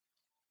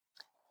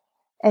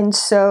 And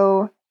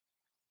so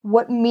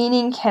what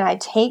meaning can I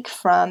take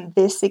from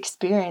this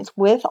experience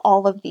with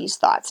all of these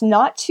thoughts?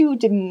 Not to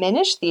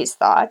diminish these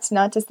thoughts,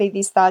 not to say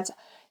these thoughts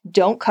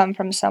don't come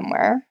from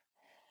somewhere.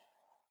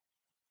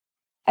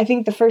 I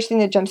think the first thing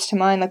that jumps to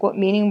mind, like, what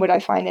meaning would I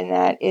find in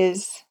that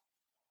is,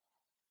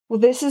 well,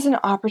 this is an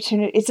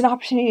opportunity. It's an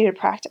opportunity to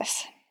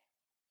practice.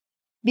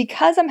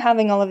 Because I'm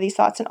having all of these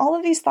thoughts, and all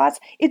of these thoughts,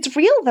 it's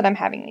real that I'm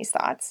having these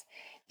thoughts.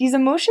 These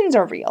emotions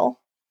are real.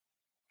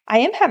 I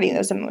am having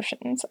those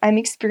emotions. I'm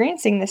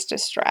experiencing this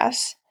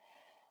distress.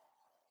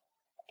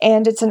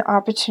 And it's an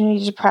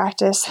opportunity to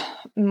practice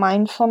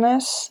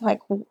mindfulness. Like,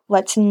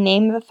 let's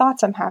name the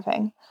thoughts I'm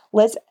having.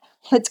 Let's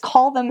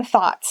call them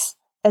thoughts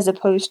as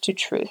opposed to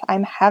truth.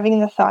 I'm having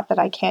the thought that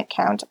I can't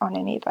count on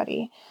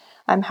anybody.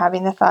 I'm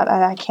having the thought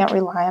that I can't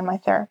rely on my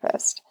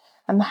therapist.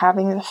 I'm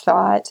having the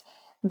thought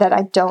that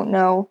I don't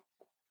know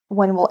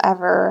when we'll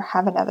ever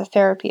have another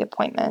therapy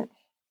appointment.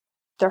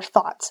 They're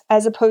thoughts,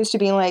 as opposed to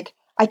being like,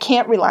 I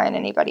can't rely on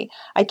anybody.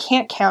 I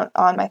can't count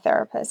on my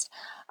therapist.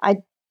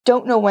 I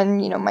don't know when,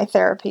 my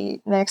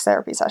next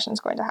therapy session is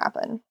going to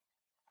happen.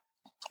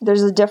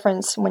 There's a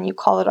difference when you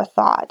call it a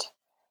thought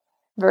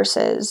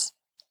versus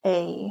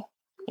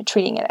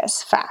treating it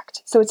as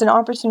fact. So it's an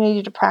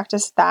opportunity to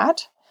practice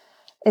that.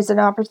 It's an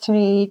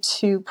opportunity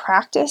to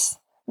practice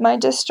my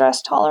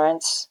distress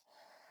tolerance,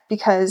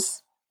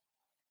 because,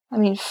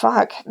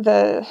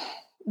 the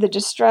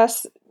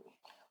distress,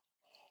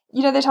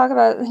 they talk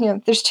about,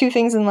 there's two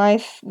things in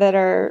life that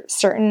are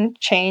certain: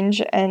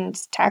 change and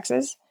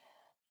taxes.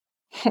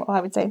 Well,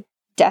 I would say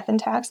death and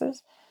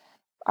taxes.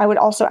 I would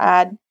also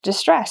add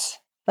distress.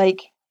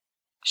 Like,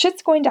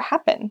 shit's going to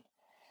happen.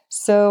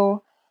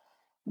 So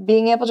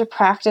being able to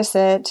practice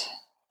it,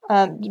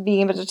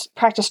 being able to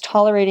practice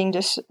tolerating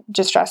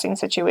distressing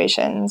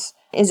situations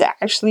is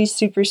actually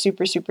super,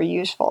 super, super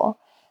useful.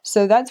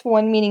 So that's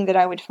one meaning that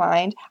I would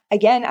find.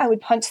 Again, I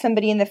would punch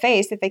somebody in the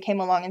face if they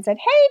came along and said,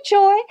 "Hey,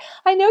 Joy,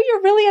 I know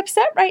you're really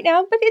upset right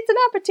now, but it's an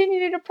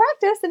opportunity to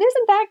practice, and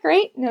isn't that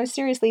great?" No,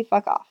 seriously,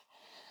 fuck off.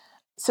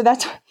 So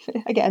that's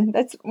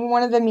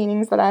one of the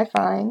meanings that I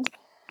find.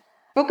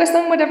 Focus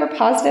on whatever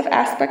positive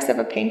aspects of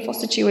a painful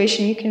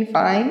situation you can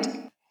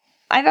find.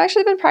 I've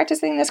actually been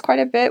practicing this quite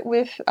a bit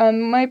with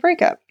my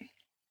breakup.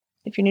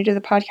 If you're new to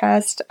the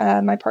podcast,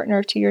 my partner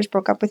of 2 years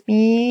broke up with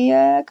me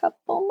a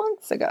couple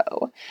months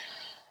ago.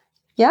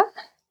 Yeah?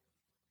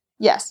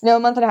 Yes. No, a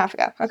month and a half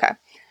ago. Okay.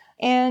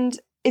 And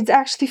it's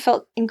actually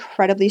felt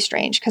incredibly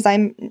strange, because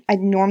I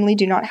normally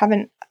do not have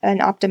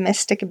an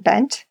optimistic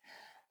bent.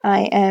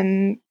 I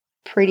am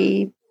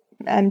pretty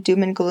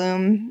doom and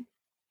gloom.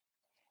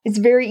 It's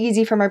very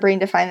easy for my brain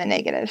to find the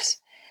negatives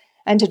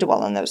and to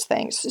dwell on those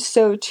things.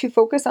 So to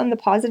focus on the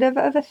positive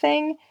of a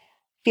thing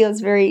feels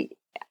very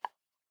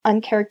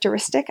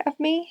uncharacteristic of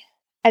me.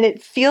 And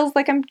it feels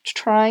like I'm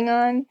trying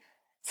on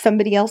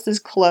somebody else's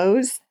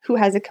clothes who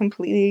has a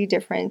completely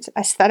different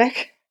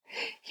aesthetic.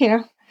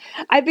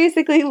 I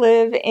basically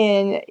live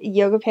in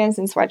yoga pants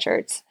and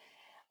sweatshirts.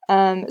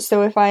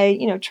 So if I,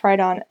 tried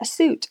on a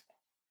suit,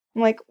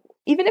 I'm like,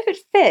 even if it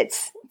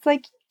fits, it's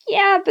like,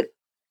 yeah, but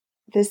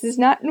this is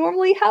not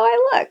normally how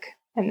I look.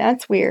 And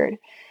that's weird.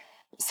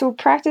 So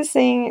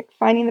practicing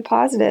finding the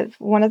positive.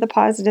 One of the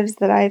positives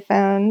that I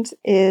found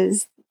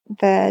is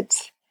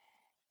that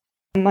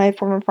my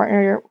former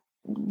partner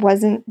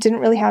didn't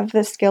really have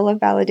the skill of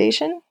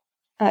validation,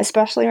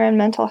 especially around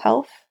mental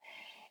health.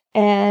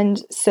 And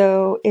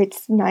so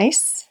it's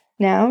nice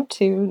now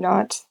to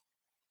not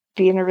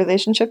be in a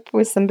relationship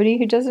with somebody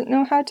who doesn't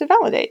know how to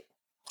validate.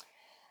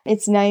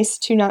 It's nice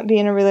to not be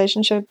in a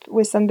relationship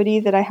with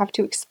somebody that I have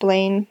to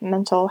explain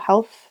mental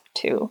health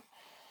to.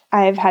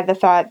 I've had the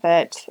thought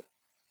that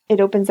it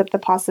opens up the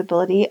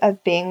possibility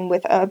of being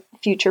with a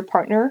future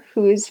partner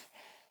who is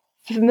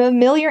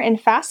familiar and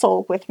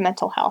facile with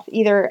mental health,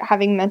 either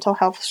having mental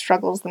health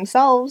struggles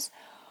themselves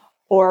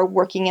or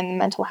working in the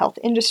mental health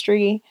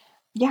industry.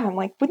 Yeah, I'm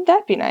like, wouldn't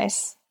that be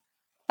nice?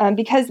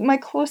 Because my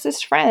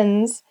closest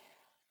friends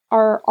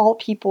are all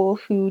people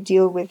who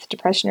deal with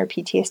depression or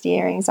PTSD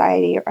or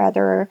anxiety or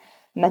other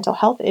mental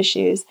health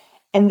issues.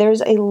 And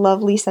there's a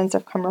lovely sense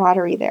of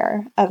camaraderie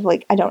there of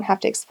like, I don't have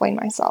to explain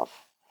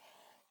myself.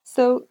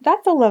 So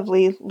that's a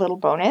lovely little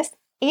bonus.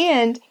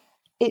 And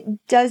it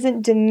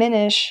doesn't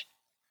diminish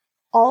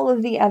all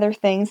of the other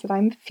things that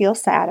I feel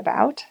sad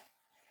about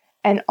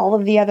and all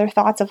of the other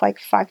thoughts of like,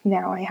 fuck,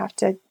 now I have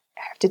to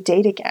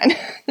date again.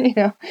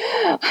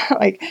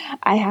 Like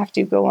I have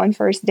to go on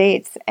first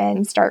dates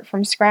and start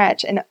from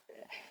scratch. And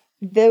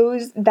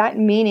that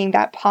meaning,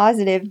 that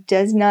positive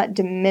does not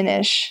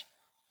diminish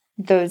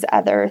those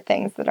other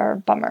things that are a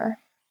bummer.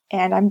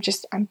 And I'm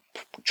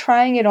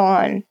trying it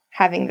on,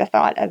 having the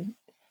thought of,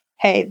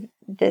 hey,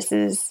 this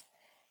is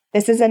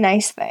a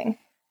nice thing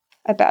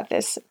about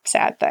this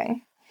sad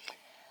thing.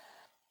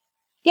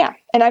 yeah,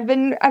 and I've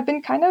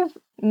been kind of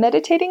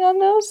meditating on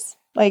those,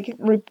 like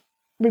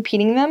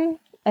repeating them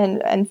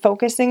and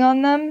focusing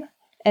on them.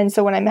 And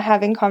so when I'm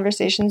having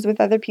conversations with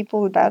other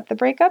people about the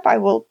breakup, I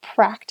will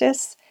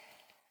practice,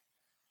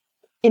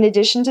 in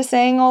addition to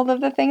saying all of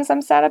the things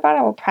I'm sad about,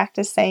 I will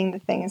practice saying the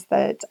things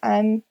that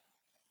I'm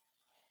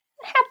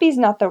happy is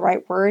not the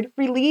right word,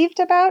 relieved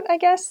about, I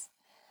guess.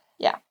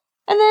 Yeah.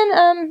 And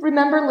then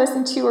remember,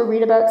 listen to, or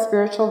read about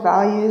spiritual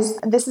values.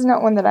 This is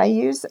not one that I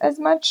use as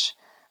much,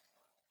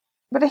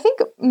 but I think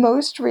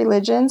most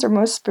religions or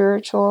most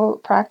spiritual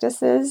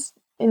practices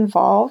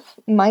involve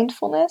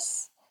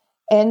mindfulness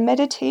and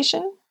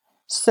meditation.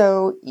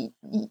 So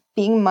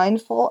being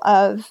mindful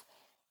of,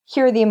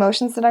 here are the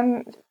emotions that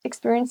I'm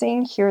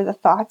experiencing, here are the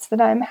thoughts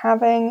that I'm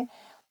having,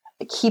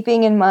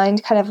 keeping in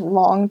mind kind of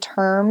long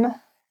term,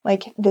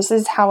 like this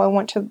is how I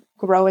want to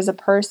grow as a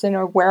person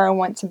or where I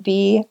want to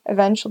be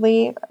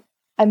eventually.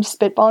 I'm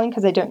spitballing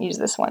because I don't use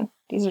this one.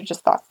 These are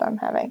just thoughts that I'm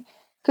having.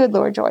 Good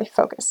Lord, Joy,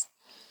 focus.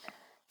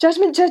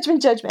 Judgment,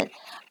 judgment, judgment.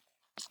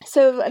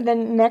 So the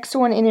next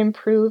one in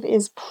improve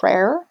is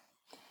prayer.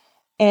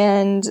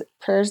 And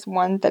prayer is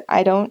one that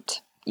I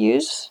don't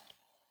use.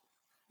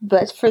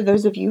 But for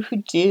those of you who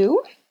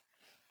do,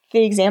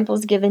 the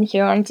examples given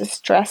here on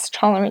Distress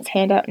Tolerance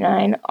Handout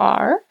 9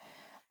 are: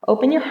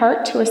 open your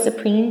heart to a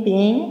supreme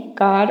being,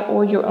 God,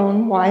 or your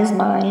own wise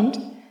mind.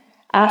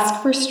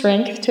 Ask for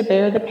strength to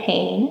bear the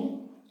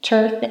pain.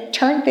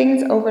 Turn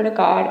things over to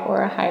God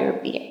or a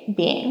higher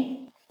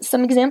being.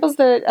 Some examples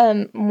that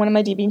one of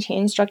my DBT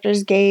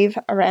instructors gave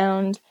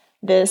around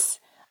this: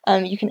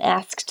 you can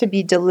ask to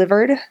be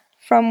delivered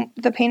from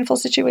the painful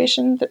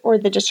situation or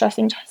the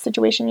distressing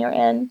situation you're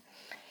in.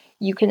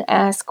 You can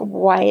ask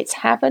why it's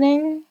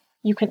happening.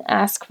 You can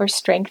ask for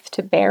strength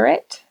to bear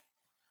it.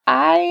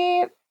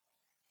 I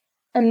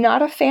am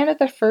not a fan of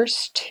the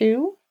first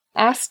two.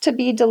 Ask to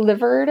be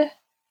delivered,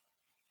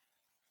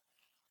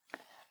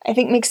 I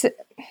think makes it,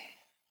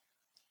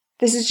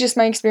 this is just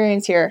my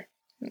experience here,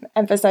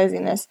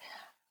 emphasizing this.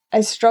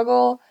 I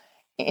struggle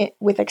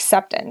with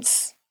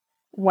acceptance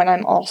when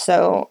I'm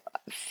also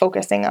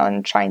focusing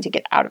on trying to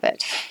get out of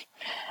it.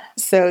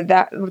 So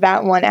that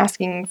one,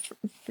 asking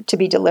to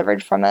be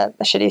delivered from a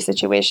shitty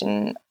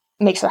situation,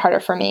 makes it harder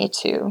for me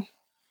to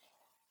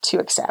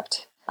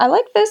accept. I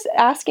like this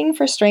asking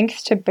for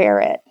strength to bear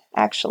it,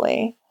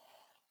 actually.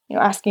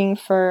 Asking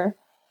for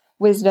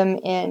wisdom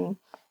in,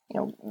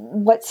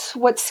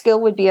 what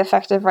skill would be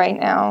effective right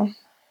now.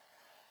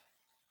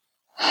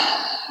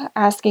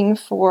 Asking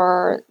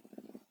for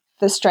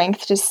the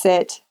strength to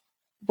sit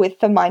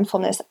with the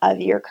mindfulness of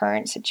your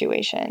current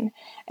situation.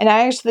 And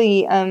I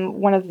actually,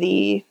 one of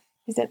the,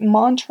 is it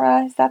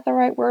mantra? Is that the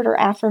right word? Or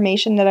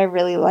affirmation that I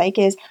really like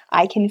is,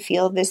 I can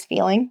feel this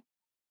feeling.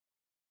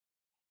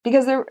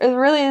 Because there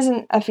really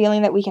isn't a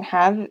feeling that we can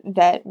have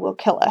that will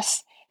kill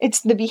us.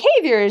 It's the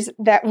behaviors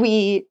that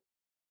we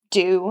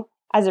do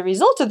as a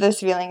result of those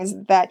feelings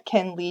that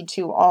can lead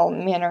to all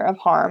manner of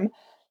harm.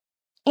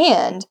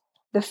 And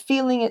the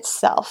feeling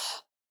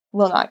itself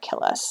will not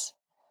kill us,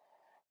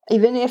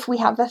 even if we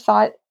have the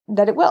thought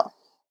that it will.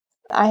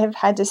 I have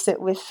had to sit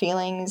with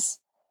feelings,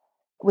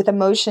 with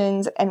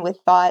emotions, and with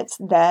thoughts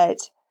that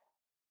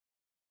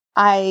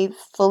I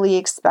fully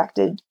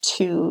expected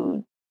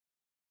to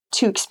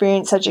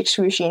experience such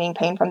excruciating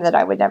pain from, that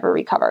I would never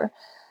recover.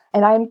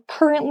 And I'm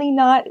currently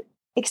not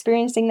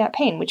experiencing that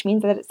pain, which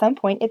means that at some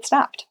point it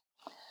stopped.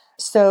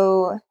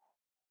 So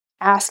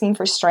asking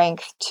for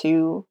strength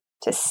to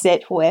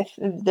sit with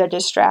the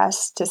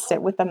distress, to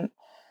sit with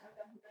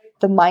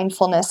the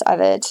mindfulness of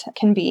it,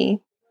 can be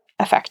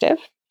effective.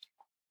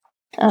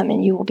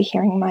 And you will be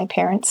hearing my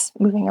parents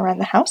moving around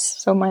the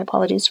house, so my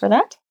apologies for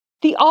that.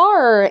 The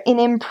R in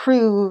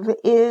improve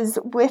is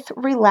with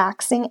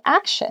relaxing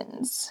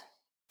actions.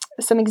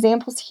 Some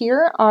examples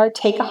here are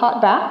take a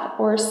hot bath,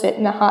 or sit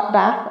in a hot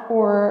bath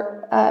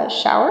or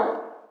shower.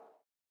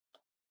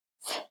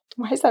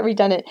 Why is that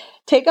redundant?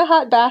 Take a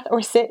hot bath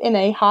or sit in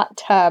a hot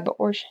tub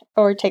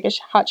or take a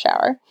hot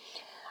shower.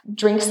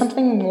 Drink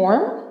something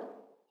warm.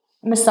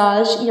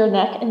 Massage your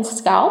neck and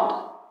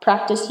scalp.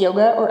 Practice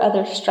yoga or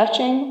other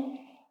stretching.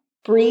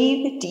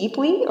 Breathe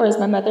deeply, or as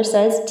my mother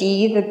says,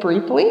 the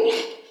briefly.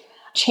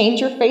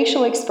 Change your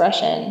facial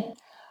expression.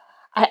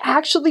 I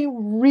actually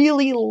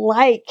really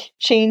like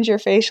change your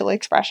facial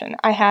expression.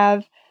 I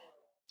have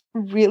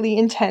really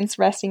intense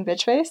resting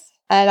bitch face.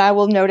 And I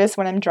will notice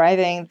when I'm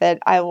driving that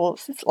I will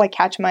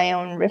catch my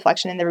own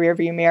reflection in the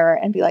rearview mirror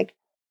and be like,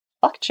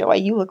 fuck, Joy,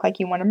 you look like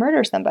you want to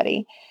murder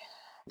somebody.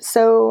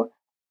 So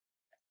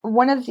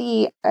one of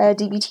the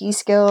DBT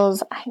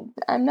skills,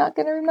 I'm not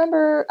going to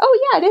remember.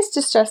 Oh yeah, it is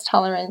distress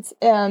tolerance.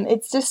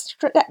 It's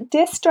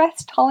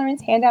distress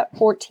tolerance handout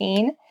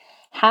 14.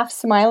 Half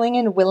smiling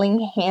and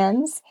willing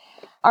hands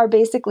are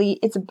basically,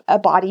 it's a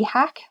body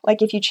hack.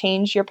 Like if you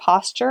change your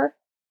posture,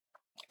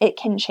 it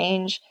can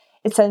change.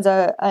 It sends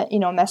a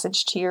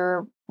message to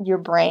your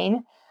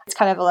brain. It's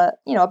kind of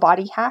a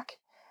body hack.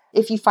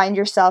 If you find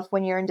yourself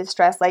when you're in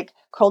distress, like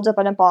curled up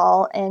on a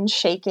ball and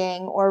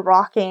shaking or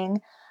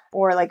rocking,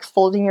 or like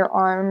folding your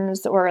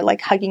arms or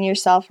like hugging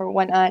yourself or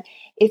whatnot,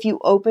 if you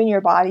open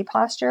your body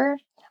posture,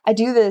 I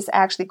do this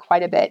actually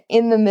quite a bit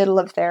in the middle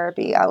of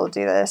therapy. I will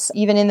do this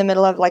even in the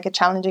middle of like a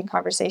challenging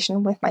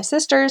conversation with my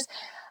sisters.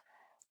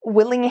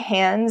 Willing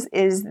hands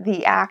is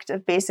the act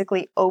of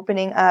basically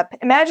opening up.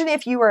 Imagine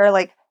if you were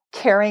like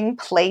carrying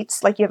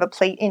plates, like you have a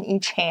plate in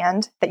each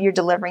hand that you're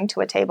delivering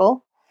to a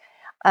table.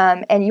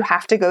 And you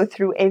have to go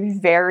through a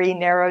very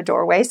narrow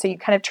doorway. So you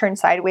kind of turn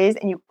sideways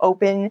and you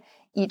open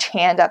each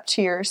hand up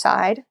to your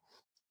side.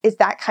 Is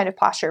that kind of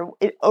posture.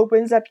 It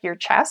opens up your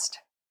chest.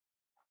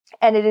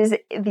 And it is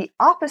the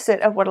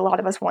opposite of what a lot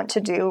of us want to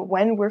do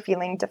when we're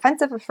feeling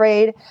defensive,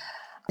 afraid,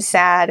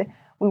 sad.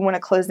 We want to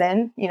close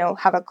in,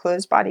 have a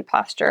closed body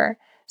posture.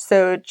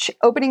 So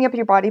opening up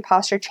your body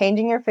posture,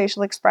 changing your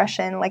facial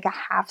expression, like a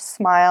half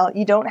smile.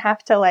 You don't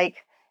have to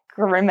like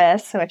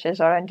grimace, which is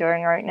what I'm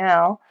doing right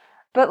now,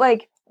 but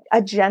like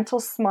a gentle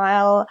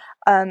smile,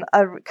 a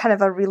kind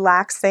of a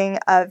relaxing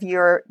of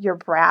your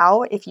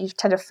brow. If you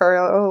tend to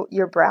furrow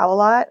your brow a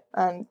lot,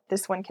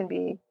 this one can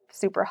be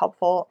super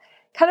helpful.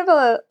 Kind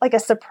of a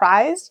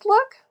surprised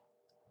look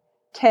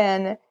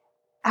can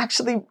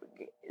actually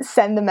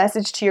send the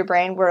message to your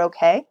brain, we're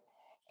okay.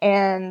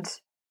 And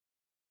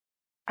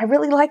I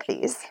really like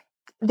these.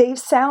 They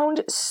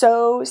sound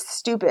so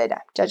stupid.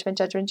 Judgment.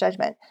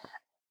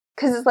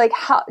 Because it's like,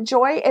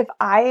 Joy, if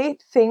I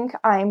think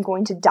I'm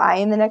going to die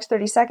in the next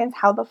 30 seconds,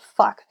 how the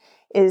fuck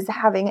is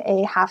having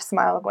a half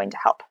smile going to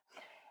help?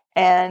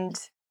 And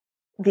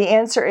the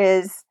answer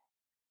is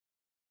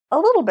a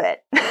little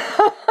bit.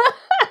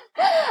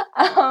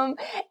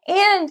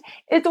 And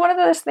it's one of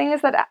those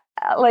things that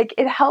like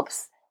it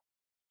helps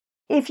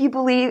if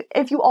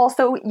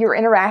you're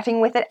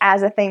interacting with it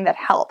as a thing that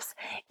helps.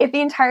 If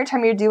the entire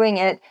time you're doing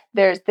it,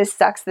 there's this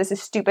sucks, this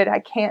is stupid, I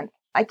can't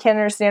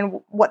understand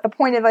what the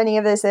point of any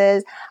of this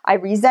is, I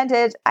resent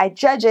it, I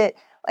judge it,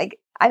 like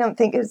I don't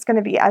think it's going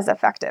to be as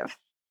effective.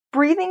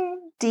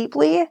 Breathing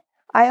deeply,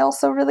 I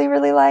also really,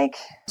 really like.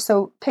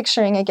 So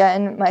picturing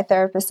again, my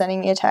therapist sending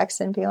me a text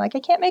and being like,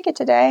 I can't make it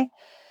today.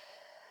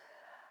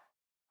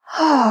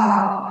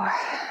 Oh.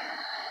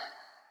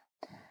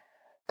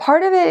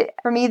 Part of it,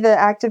 for me, the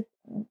act of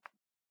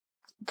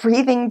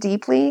breathing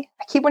deeply,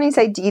 I keep wanting to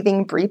say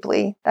breathing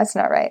briefly. That's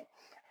not right.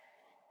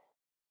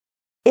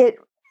 It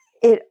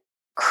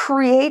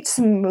creates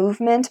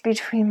movement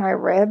between my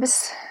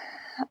ribs.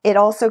 It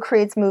also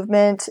creates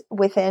movement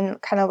within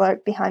kind of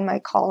like behind my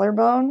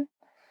collarbone.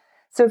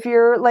 So if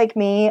you're like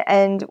me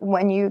and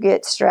when you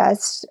get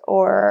stressed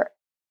or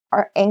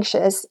are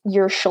anxious,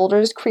 your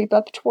shoulders creep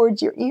up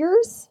towards your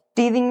ears.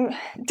 Breathing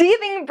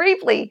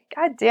briefly.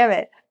 God damn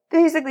it.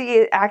 Basically,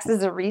 it acts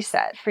as a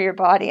reset for your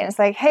body. And it's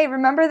like, hey,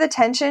 remember the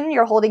tension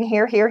you're holding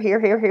here.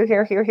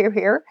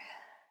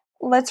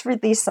 Let's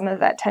release some of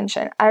that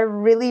tension. I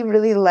really,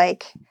 really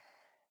like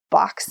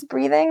box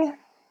breathing.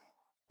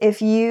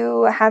 If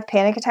you have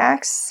panic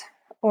attacks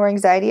or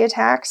anxiety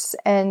attacks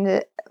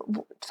and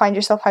find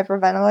yourself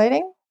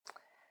hyperventilating,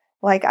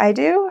 like I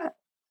do,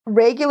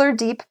 regular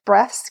deep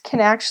breaths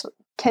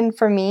can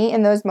for me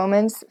in those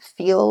moments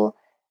feel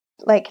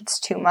like it's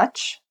too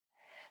much,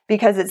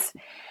 because it's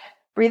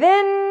breathe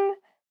in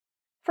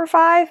for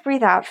 5,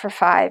 breathe out for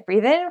 5,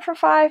 breathe in for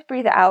 5,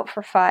 breathe out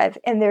for 5.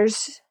 And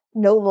there's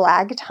no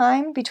lag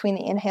time between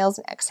the inhales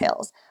and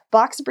exhales.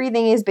 Box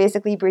breathing is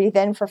basically breathe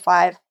in for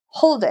 5,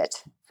 hold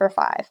it for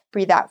 5,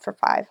 breathe out for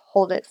 5,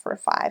 hold it for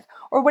 5,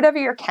 or whatever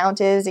your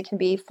count is. It can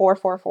be 4,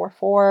 4, 4,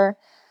 4,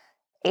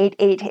 8,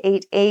 8,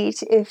 8,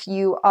 8. If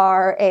you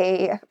are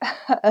a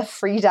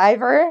free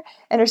diver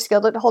and are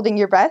skilled at holding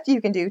your breath,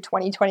 you can do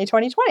 20, 20,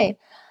 20, 20.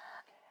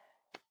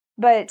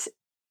 But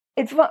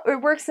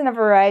it works in a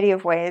variety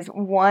of ways.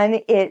 One,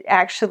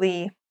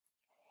 it's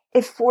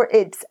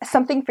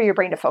something for your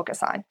brain to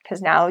focus on,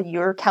 because now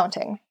you're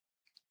counting,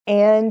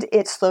 and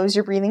it slows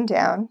your breathing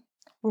down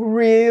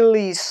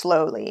really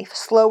slowly,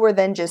 slower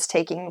than just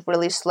taking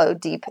really slow,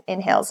 deep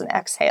inhales and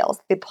exhales.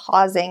 The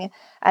pausing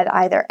at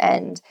either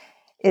end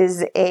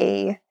is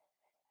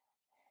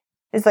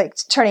like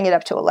turning it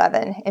up to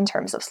 11 in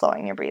terms of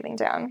slowing your breathing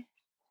down.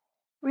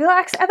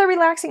 Other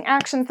relaxing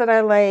actions that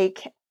I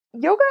like,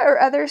 yoga or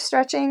other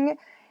stretching.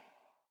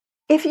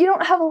 If you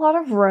don't have a lot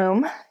of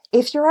room,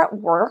 if you're at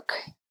work,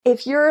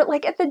 if you're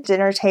like at the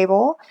dinner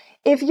table,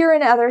 if you're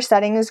in other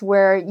settings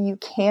where you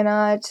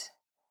cannot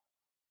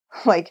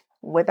like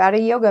whip out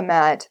a yoga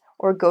mat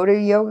or go to a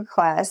yoga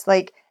class,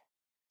 like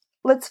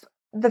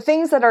the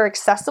things that are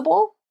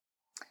accessible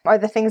are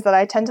the things that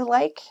I tend to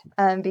like,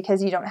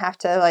 because you don't have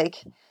to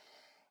like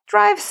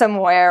drive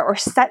somewhere or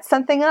set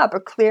something up or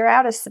clear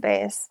out a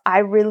space. I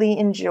really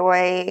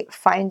enjoy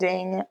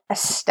finding a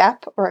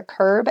step or a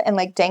curb and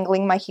like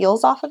dangling my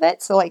heels off of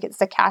it. So like it's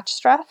the catch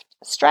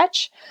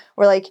stretch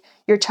where like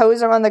your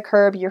toes are on the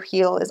curb, your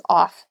heel is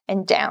off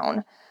and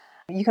down.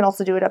 You can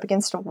also do it up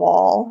against a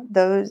wall.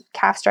 Those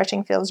calf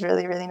stretching feels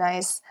really, really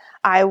nice.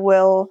 I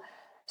will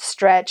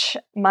stretch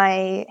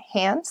my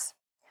hands,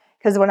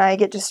 because when I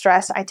get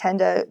distressed, I tend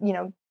to,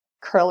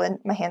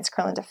 my hands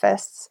curl into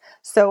fists.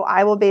 So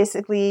I will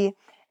basically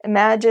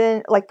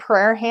Imagine like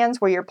prayer hands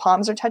where your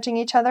palms are touching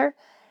each other.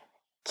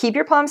 Keep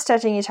your palms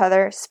touching each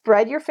other.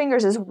 Spread your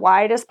fingers as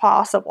wide as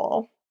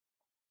possible,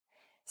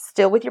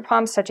 still with your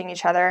palms touching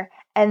each other.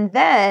 And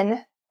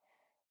then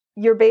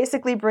you're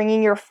basically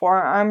bringing your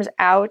forearms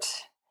out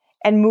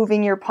and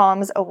moving your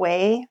palms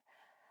away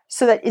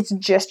so that it's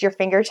just your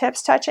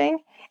fingertips touching,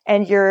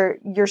 and you're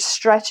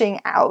stretching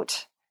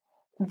out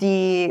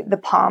the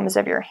palms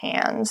of your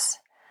hands.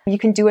 You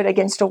can do it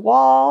against a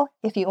wall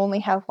if you only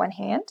have one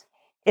hand.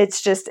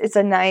 It's basically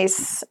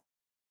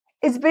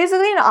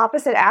an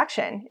opposite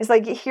action. It's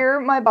like here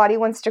my body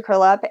wants to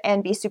curl up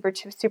and be super,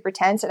 super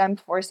tense, and I'm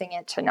forcing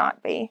it to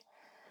not be.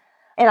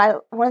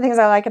 And one of the things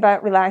I like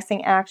about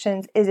relaxing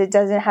actions is it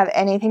doesn't have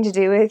anything to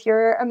do with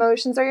your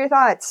emotions or your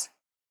thoughts.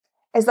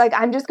 It's like,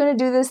 I'm just going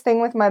to do this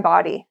thing with my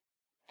body.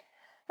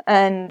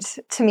 And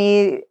to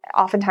me,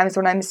 oftentimes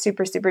when I'm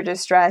super, super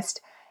distressed,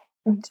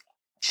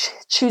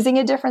 choosing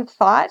a different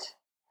thought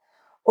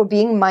or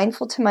being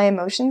mindful to my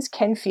emotions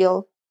can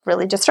feel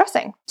really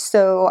distressing.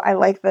 So I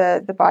like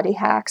the body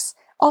hacks.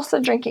 Also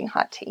drinking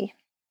hot tea.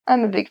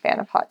 I'm a big fan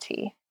of hot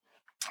tea.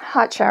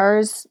 Hot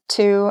showers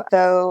too,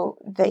 though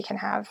they can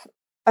have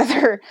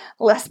other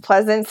less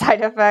pleasant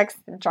side effects,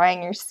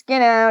 drying your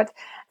skin out.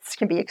 This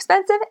can be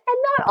expensive, and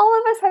not all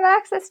of us have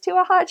access to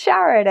a hot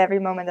shower at every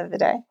moment of the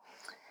day.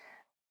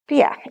 But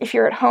yeah, if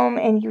you're at home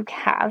and you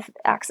have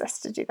access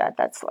to do that,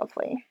 that's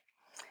lovely.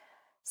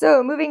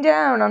 So moving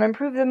down on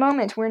Improve the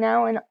Moment, we're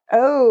now in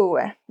O,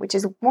 which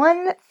is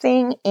one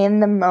thing in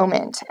the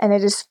moment. And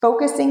it is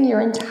focusing your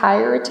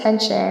entire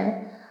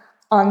attention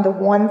on the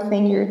one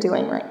thing you're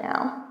doing right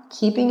now.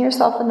 Keeping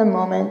yourself in the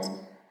moment,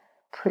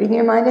 putting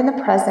your mind in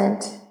the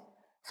present,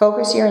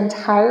 focus your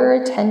entire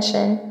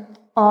attention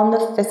on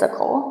the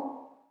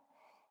physical,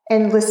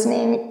 and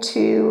listening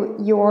to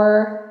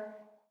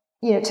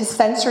to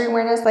sensory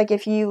awareness, like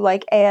if you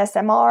like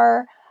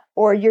ASMR,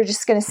 or you're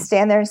just going to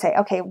stand there and say,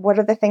 okay, what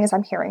are the things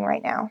I'm hearing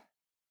right now?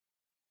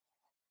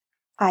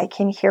 I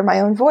can hear my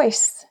own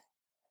voice.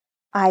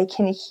 I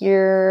can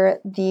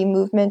hear the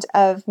movement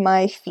of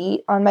my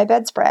feet on my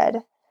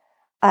bedspread.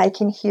 I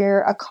can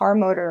hear a car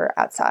motor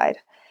outside.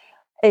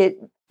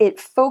 It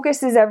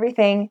focuses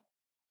everything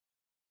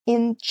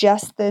in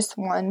just this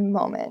one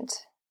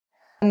moment.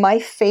 My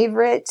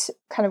favorite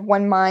kind of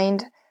one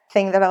mind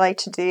thing that I like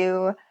to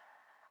do,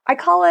 I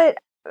call it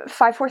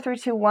 5, 4, 3,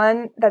 2,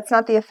 1. That's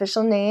not the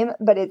official name,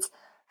 but it's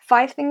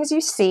 5 things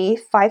you see,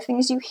 5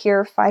 things you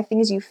hear, 5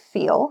 things you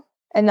feel,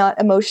 and not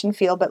emotion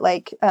feel, but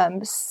like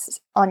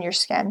on your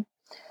skin.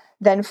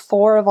 Then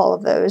 4 of all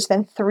of those,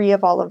 then 3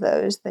 of all of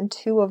those, then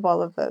 2 of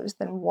all of those,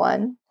 then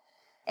 1.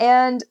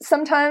 And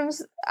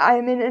sometimes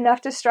I'm in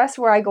enough distress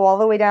where I go all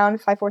the way down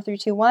 5, 4, 3,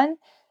 2, 1,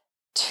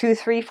 2,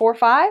 3, 4,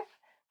 5,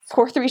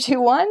 4, 3,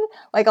 2, 1.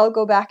 Like I'll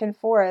go back and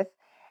forth.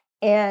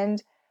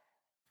 And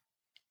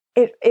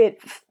it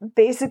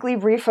basically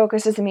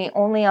refocuses me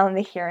only on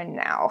the here and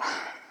now.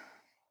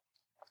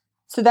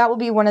 So that will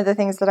be one of the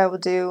things that I will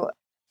do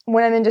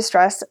when I'm in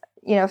distress.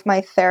 If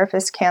my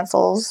therapist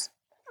cancels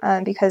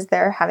because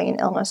they're having an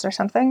illness or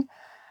something,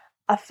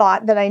 a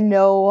thought that I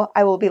know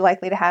I will be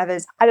likely to have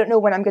is, I don't know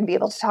when I'm going to be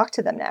able to talk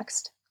to them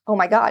next. Oh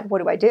my God,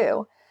 what do I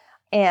do?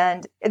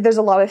 And there's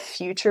a lot of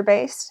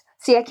future-based.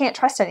 See, I can't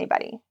trust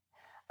anybody.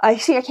 I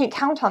can't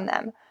count on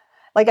them.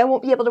 Like I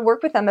won't be able to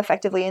work with them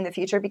effectively in the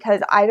future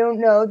because I don't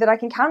know that I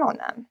can count on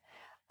them.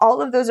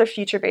 All of those are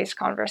future-based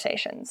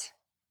conversations.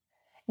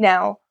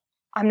 Now,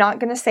 I'm not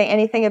going to say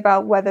anything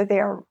about whether they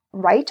are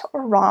right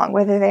or wrong,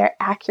 whether they are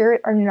accurate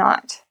or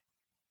not.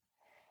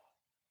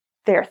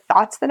 They're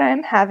thoughts that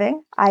I'm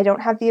having. I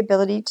don't have the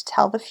ability to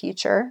tell the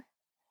future.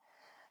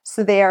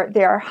 So they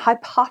are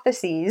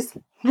hypotheses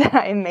that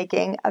I'm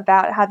making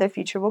about how the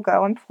future will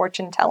go. I'm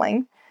fortune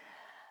telling.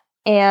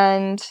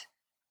 And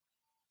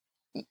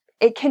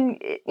it can,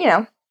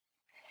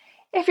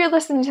 if you're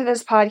listening to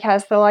this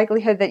podcast, the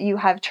likelihood that you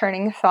have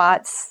turning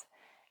thoughts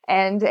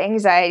and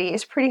anxiety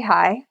is pretty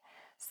high.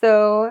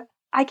 So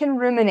I can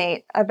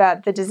ruminate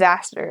about the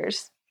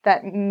disasters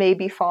that may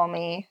befall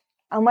me.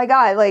 Oh my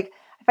God, like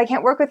if I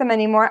can't work with them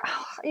anymore,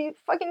 are you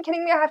fucking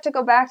kidding me? I have to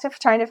go back to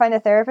trying to find a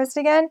therapist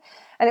again.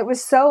 And it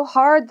was so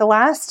hard the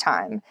last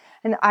time.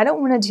 And I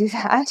don't want to do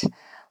that.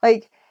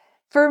 Like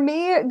for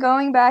me,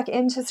 going back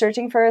into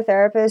searching for a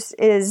therapist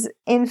is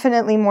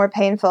infinitely more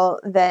painful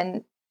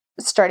than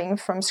starting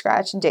from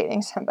scratch and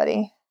dating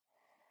somebody.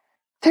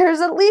 There's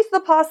at least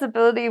the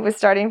possibility with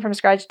starting from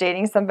scratch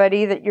dating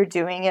somebody that you're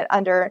doing it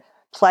under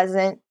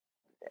pleasant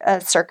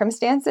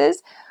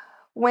circumstances.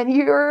 When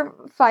you're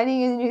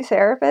finding a new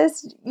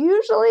therapist,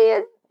 usually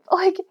you're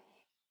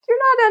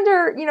not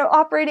under,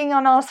 operating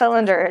on all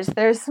cylinders.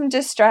 There's some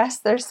distress,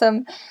 there's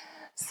some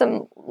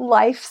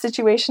life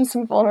situations,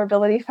 some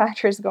vulnerability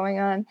factors going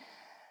on.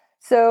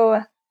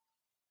 So,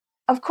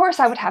 of course,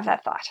 I would have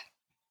that thought.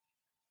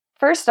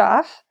 First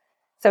off,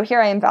 so here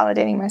I am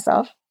validating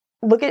myself.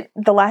 Look at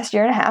the last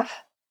year and a half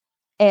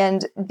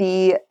and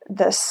the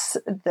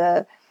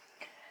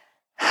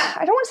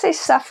I don't want to say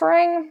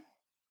suffering,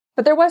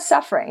 but there was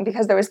suffering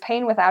because there was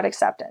pain without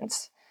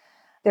acceptance.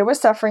 There was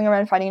suffering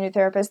around finding a new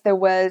therapist. It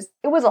was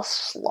a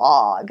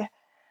slog.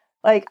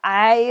 Like,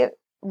 I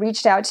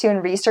reached out to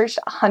and researched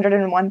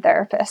 101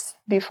 therapists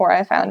before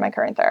I found my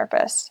current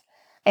therapist.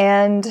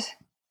 And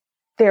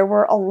there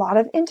were a lot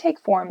of intake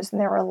forms, and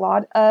there were a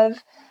lot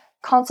of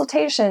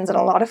consultations and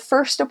a lot of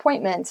first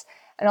appointments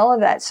and all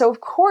of that. So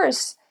of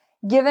course,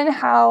 given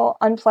how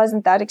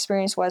unpleasant that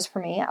experience was for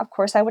me, of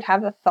course I would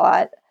have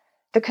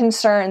the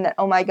concern that,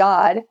 oh my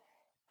God,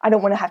 I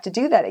don't want to have to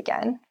do that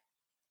again.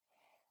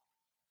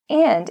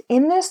 And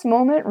in this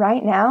moment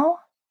right now,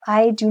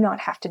 I do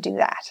not have to do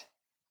that.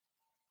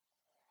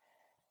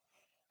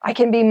 I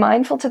can be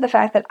mindful to the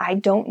fact that I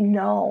don't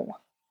know,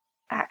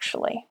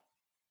 actually.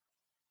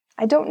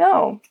 I don't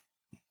know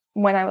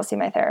when I will see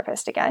my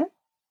therapist again.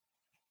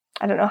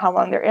 I don't know how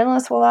long their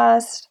illness will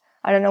last.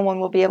 I don't know when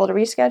we'll be able to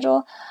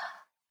reschedule.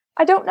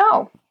 I don't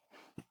know.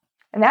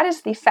 And that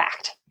is the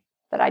fact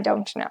that I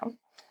don't know.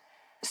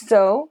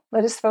 So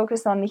let us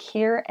focus on the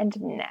here and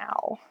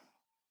now.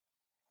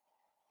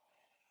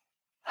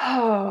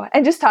 Oh,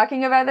 and just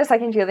talking about this, I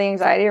can feel the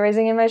anxiety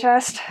rising in my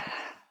chest.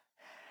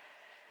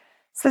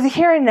 So the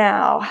here and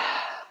now.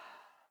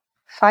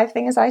 5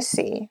 things I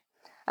see.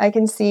 I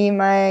can see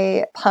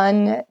my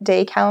pun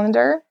day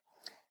calendar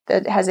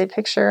that has a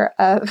picture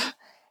of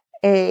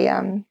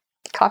a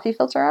coffee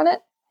filter on it.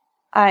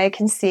 I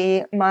can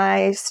see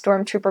my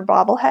Stormtrooper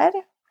bobblehead.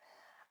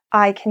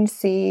 I can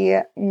see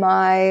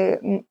my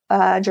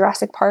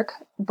Jurassic Park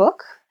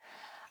book.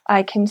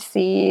 I can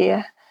see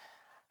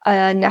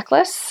a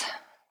necklace.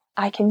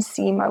 I can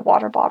see my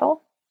water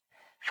bottle.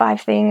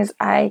 5 things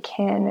I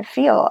can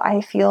feel.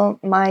 I feel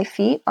my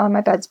feet on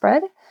my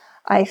bedspread.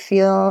 I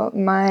feel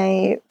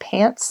my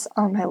pants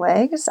on my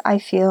legs. I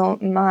feel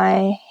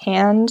my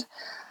hand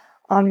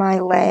on my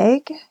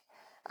leg.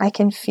 I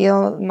can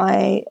feel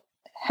my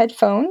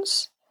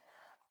headphones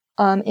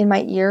in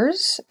my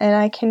ears, and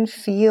I can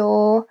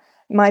feel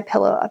my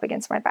pillow up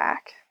against my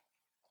back.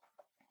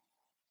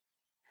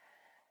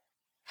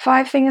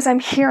 5 things I'm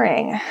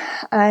hearing.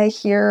 I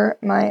hear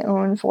my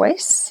own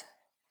voice.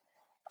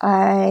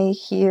 I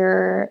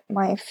hear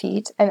my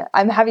feet, and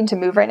I'm having to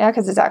move right now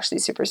because it's actually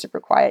super, super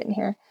quiet in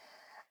here.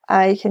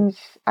 I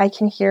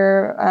can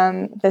hear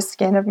the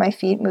skin of my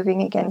feet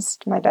moving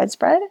against my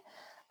bedspread.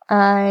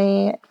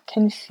 I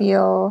can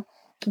feel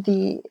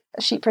the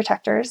sheet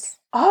protectors.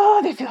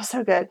 Oh, they feel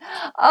so good.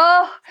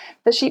 Oh,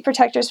 the sheet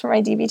protectors for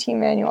my DBT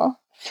manual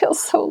feel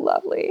so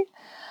lovely.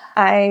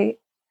 Am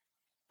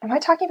I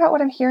talking about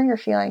what I'm hearing or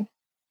feeling?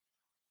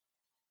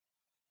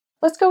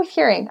 Let's go with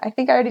hearing. I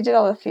think I already did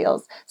all the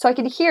feels. So I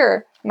could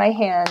hear my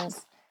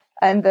hands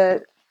and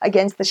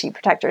against the sheet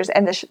protectors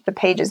and the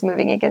pages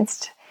moving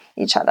against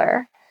each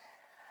other.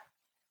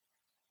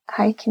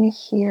 I can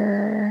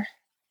hear...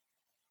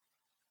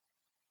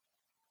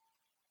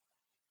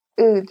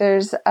 Ooh,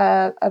 there's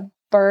a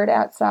bird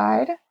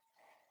outside,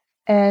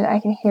 and I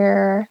can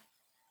hear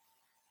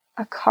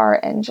a car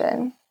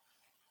engine.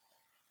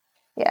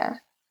 Yeah.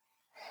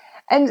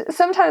 And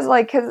sometimes,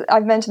 because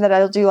I've mentioned that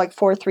I'll do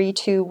 4, 3,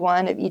 2,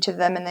 1 of each of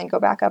them and then go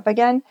back up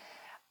again.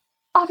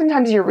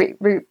 Oftentimes you're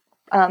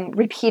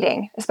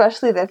repeating,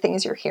 especially the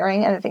things you're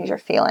hearing and the things you're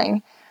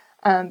feeling,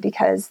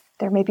 because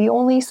there may be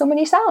only so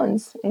many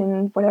sounds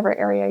in whatever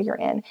area you're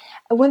in.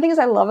 And one thing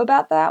I love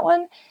about that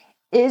one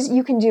is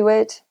you can do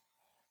it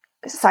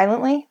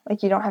silently,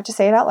 you don't have to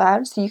say it out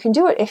loud. So you can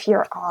do it if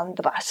you're on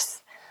the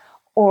bus,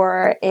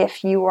 or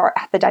if you are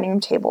at the dining room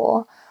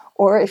table,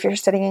 or if you're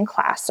sitting in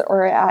class,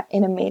 or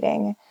in a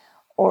meeting,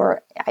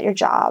 or at your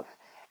job.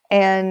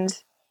 And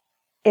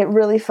it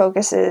really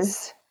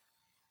focuses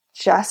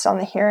just on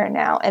the here and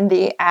now. And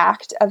the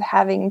act of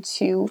having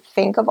to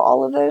think of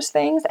all of those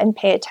things and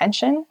pay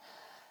attention,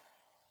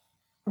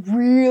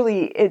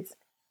 really,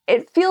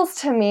 it feels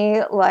to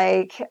me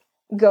like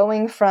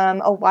going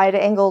from a wide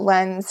angle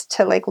lens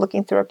to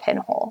looking through a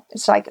pinhole.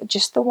 It's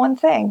just the one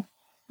thing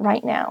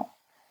right now.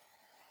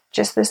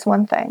 Just this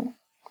one thing.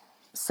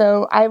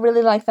 So I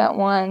really like that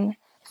one.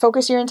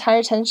 Focus your entire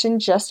attention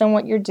just on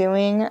what you're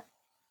doing.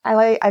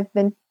 I've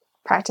been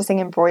practicing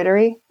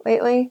embroidery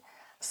lately.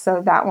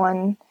 So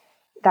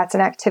that's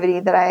an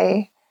activity that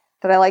I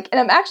like. And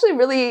I'm actually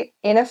really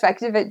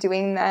ineffective at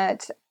doing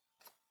that,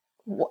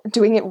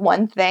 doing it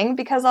one thing,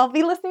 because I'll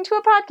be listening to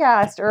a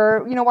podcast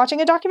or,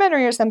 watching a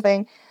documentary or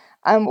something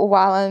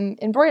while I'm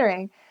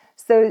embroidering.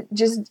 So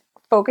just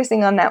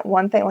focusing on that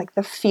one thing,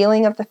 the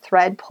feeling of the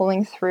thread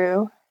pulling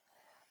through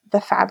the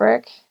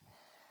fabric,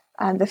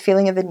 the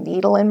feeling of the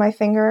needle in my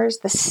fingers,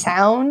 the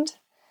sound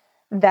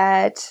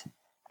that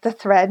the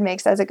thread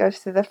makes as it goes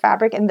through the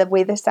fabric, and the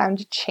way the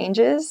sound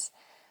changes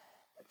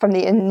from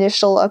the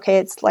initial, okay,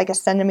 it's like a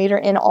centimeter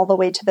in, all the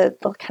way to the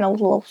kind of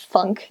little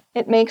thunk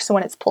it makes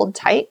when it's pulled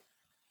tight.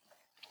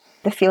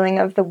 The feeling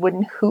of the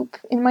wooden hoop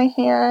in my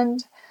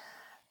hand.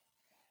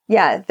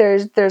 Yeah,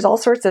 there's all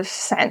sorts of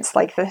sense,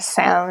 the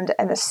sound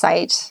and the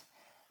sight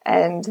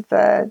and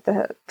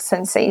the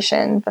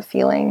sensation, the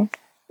feeling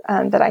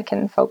that I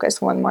can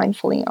focus one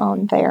mindfully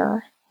on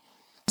there.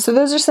 So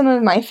those are some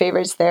of my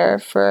favorites there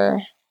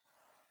for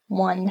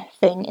one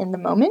thing in the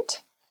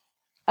moment.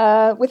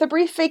 With a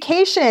brief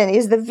vacation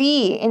is the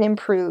V in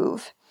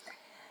improve.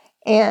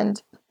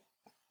 And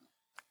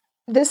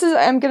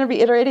I'm going to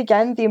reiterate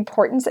again, the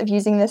importance of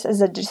using this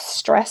as a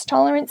distress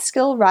tolerance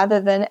skill rather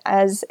than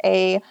as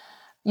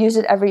use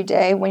it every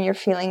day when you're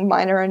feeling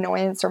minor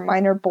annoyance or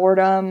minor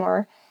boredom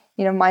or,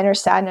 minor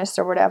sadness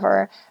or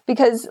whatever.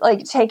 Because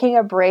taking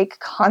a break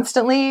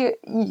constantly,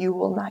 you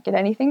will not get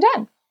anything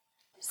done.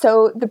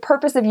 So the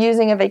purpose of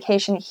using a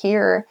vacation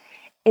here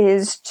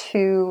is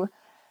to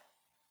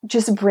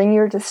just bring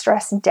your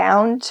distress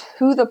down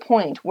to the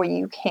point where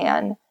you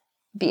can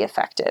be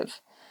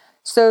effective.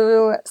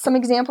 So some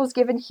examples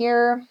given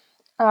here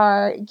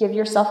are: give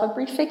yourself a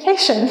brief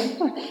vacation,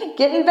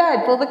 get in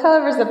bed, pull the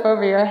covers up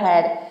over your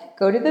head,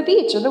 go to the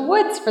beach or the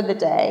woods for the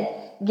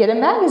day, get a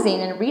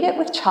magazine and read it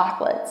with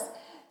chocolates,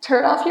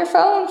 turn off your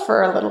phone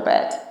for a little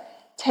bit,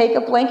 take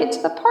a blanket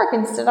to the park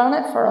and sit on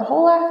it for a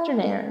whole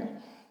afternoon,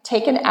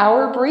 take an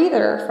hour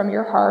breather from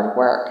your hard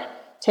work,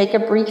 take a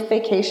brief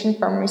vacation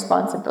from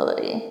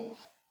responsibility.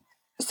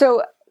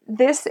 So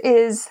this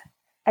is,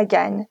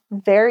 again,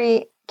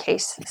 very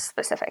case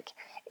specific.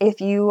 If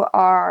you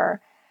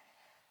are,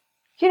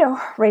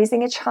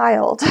 raising a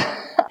child,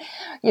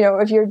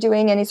 if you're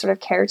doing any sort of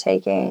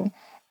caretaking,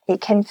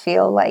 it can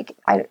feel like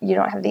you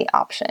don't have the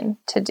option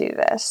to do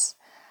this.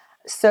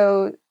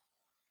 So,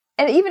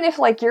 and even if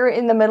you're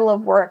in the middle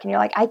of work and you're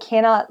like, I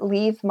cannot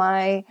leave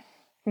my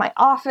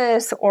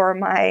office or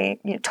my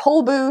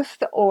toll booth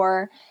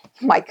or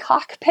my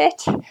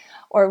cockpit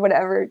or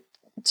whatever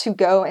to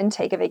go and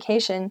take a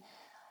vacation,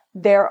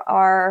 there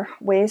are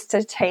ways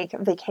to take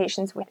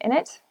vacations within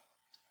it.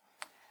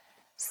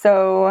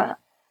 So,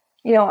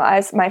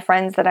 as my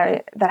friends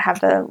that have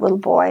the little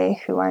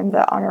boy who I'm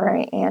the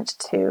honorary aunt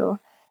to,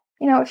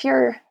 if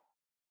you're,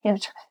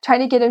 trying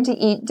to get him to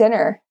eat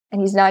dinner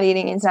and he's not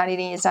eating, it's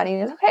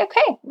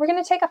okay, we're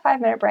going to take a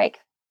 5-minute break.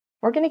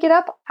 We're going to get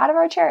up out of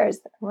our chairs.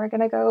 We're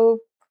going to go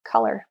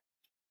color.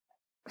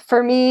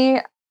 For me,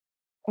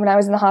 when I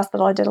was in the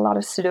hospital, I did a lot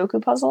of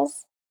Sudoku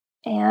puzzles.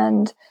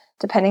 And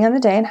depending on the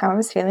day and how I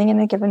was feeling in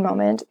a given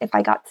moment, if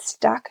I got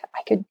stuck,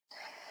 I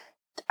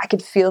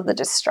could feel the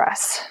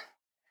distress.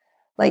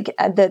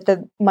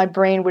 My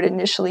brain would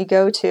initially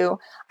go to,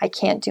 I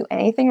can't do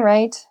anything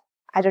right.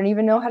 I don't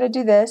even know how to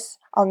do this.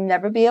 I'll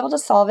never be able to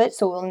solve it,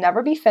 so it will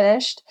never be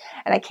finished.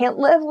 And I can't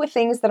live with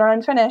things that are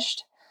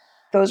unfinished.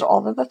 Those are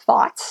all of the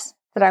thoughts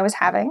that I was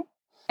having.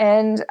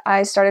 And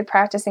I started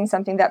practicing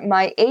something that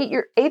my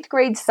 8th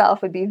grade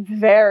self would be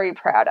very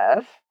proud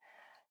of,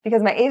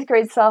 because my 8th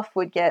grade self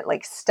would get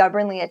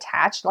stubbornly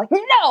attached,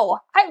 no,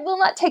 I will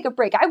not take a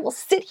break. I will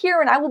sit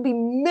here and I will be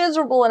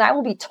miserable and I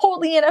will be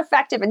totally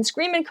ineffective and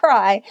scream and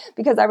cry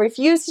because I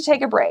refuse to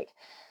take a break.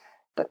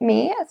 But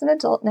me as an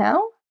adult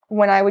now,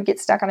 when I would get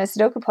stuck on a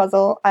Sudoku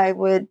puzzle, I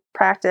would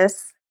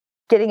practice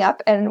getting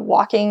up and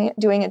walking,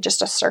 doing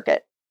just a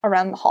circuit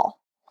around the hall.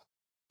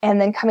 And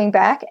then coming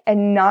back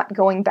and not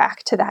going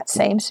back to that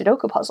same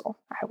Sudoku puzzle.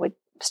 I would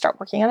start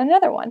working on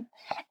another one.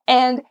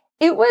 And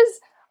it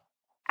was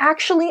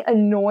actually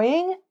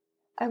annoying.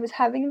 I was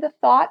having the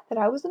thought that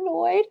I was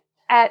annoyed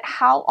at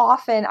how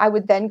often I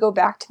would then go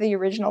back to the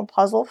original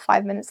puzzle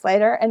 5 minutes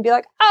later and be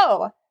like,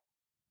 oh,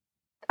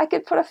 I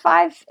could put a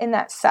 5 in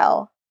that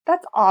cell.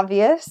 That's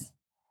obvious.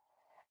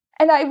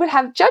 And I would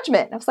have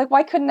judgment. I was like,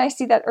 why couldn't I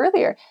see that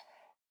earlier?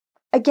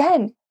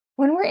 Again,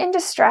 when we're in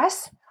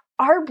distress,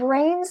 our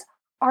brains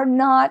are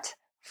not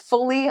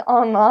fully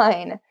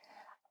online.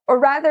 Or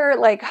rather,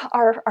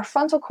 our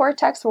frontal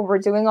cortex, where we're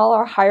doing all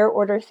our higher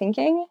order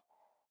thinking,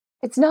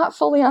 it's not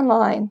fully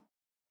online.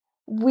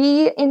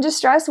 In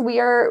distress,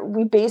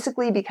 we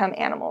basically become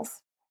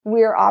animals.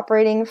 We are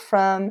operating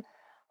from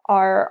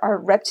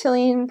our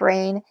reptilian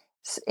brain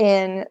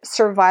in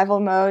survival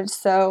mode.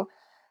 So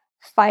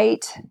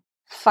fight,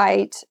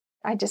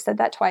 I just said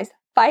that twice.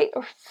 Fight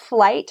or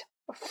flight,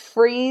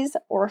 freeze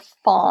or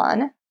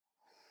fawn.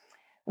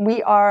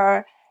 We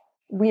are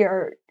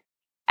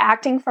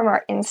acting from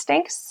our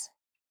instincts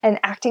and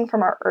acting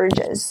from our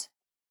urges,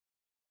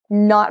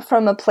 not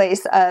from a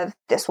place of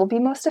this will be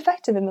most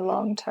effective in the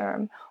long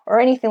term or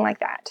anything like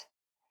that.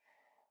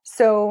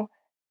 So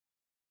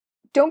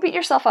don't beat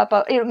yourself up.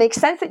 It makes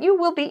sense that you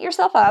will beat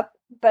yourself up,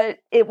 but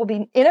it will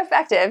be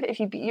ineffective if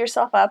you beat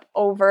yourself up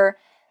over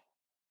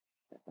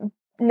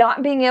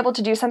not being able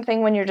to do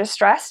something when you're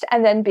distressed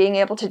and then being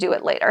able to do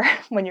it later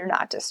when you're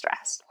not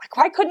distressed.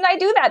 Why couldn't I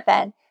do that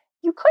then?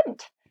 You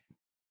couldn't.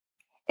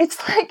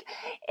 It's like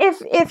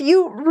if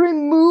you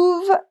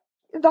remove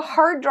the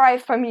hard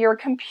drive from your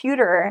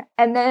computer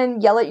and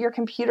then yell at your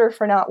computer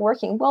for not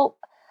working, well,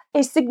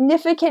 a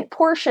significant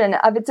portion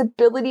of its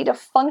ability to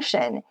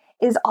function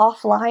is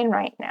offline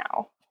right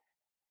now.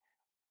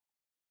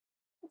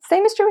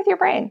 Same is true with your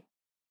brain.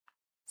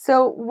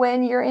 So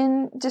when you're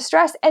in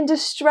distress, and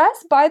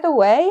distress, by the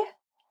way,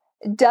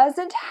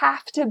 doesn't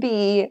have to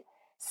be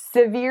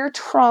severe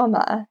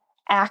trauma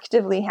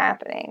actively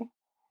happening.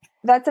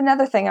 That's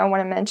another thing I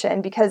want to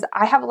mention, because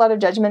I have a lot of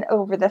judgment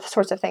over the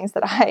sorts of things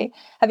that I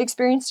have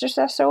experienced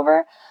distress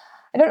over.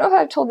 I don't know if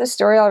I've told this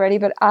story already,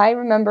 but I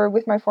remember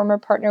with my former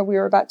partner, we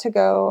were about to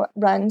go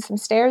run some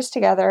stairs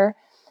together.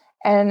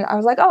 And I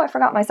was like, oh, I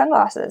forgot my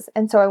sunglasses.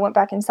 And so I went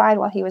back inside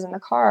while he was in the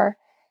car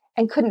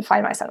and couldn't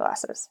find my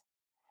sunglasses.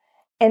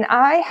 And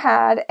I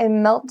had a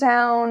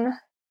meltdown.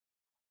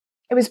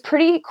 It was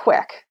pretty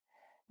quick.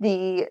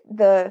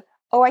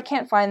 Oh, I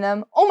can't find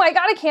them. Oh my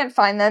God, I can't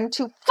find them.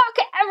 To fuck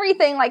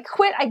everything. Like,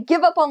 quit. I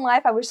give up on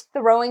life. I was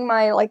throwing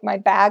my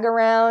bag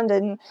around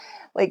and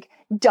like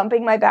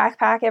dumping my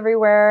backpack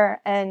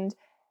everywhere. And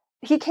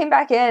he came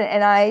back in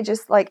and I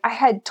just I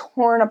had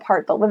torn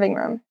apart the living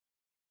room.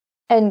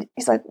 And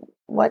he's like,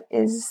 what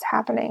is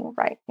happening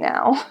right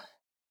now?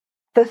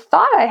 The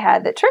thought I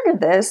had that triggered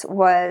this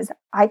was,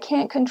 I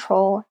can't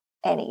control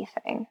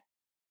anything.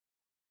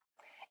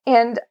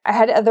 And I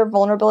had other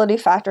vulnerability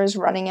factors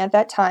running at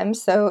that time.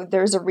 So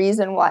there's a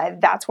reason why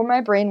that's where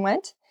my brain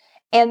went.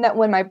 And that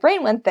when my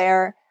brain went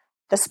there,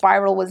 the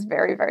spiral was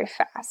very, very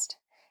fast.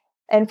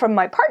 And from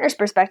my partner's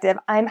perspective,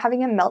 I'm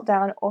having a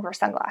meltdown over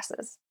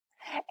sunglasses.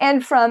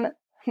 And from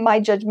my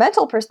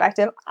judgmental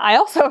perspective, I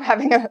also am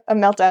having a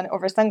meltdown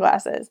over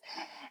sunglasses.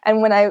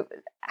 And when I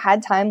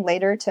had time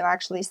later to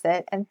actually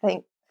sit and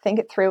think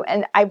it through,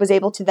 and I was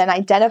able to then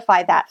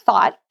identify that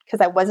thought,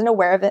 because I wasn't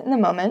aware of it in the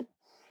moment,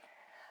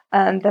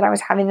 that I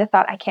was having the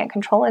thought, I can't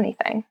control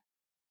anything.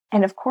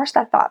 And of course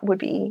that thought would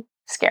be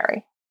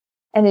scary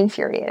and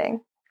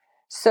infuriating.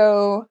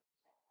 So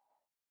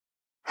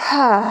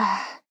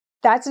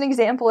that's an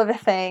example of a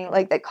thing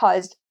that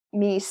caused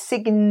me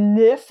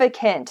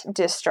significant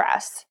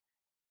distress,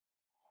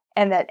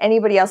 and that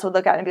anybody else would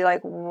look at it and be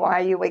like, why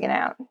are you wigging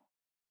out?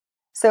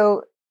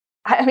 So,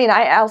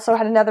 I also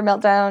had another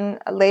meltdown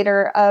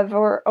later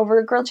over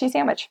a grilled cheese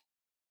sandwich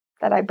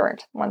that I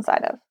burnt one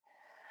side of.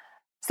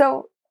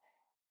 So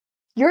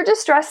your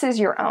distress is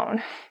your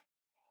own.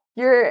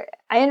 I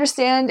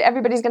understand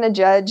everybody's going to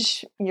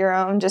judge your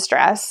own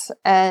distress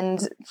and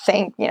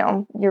think,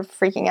 you're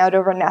freaking out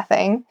over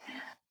nothing.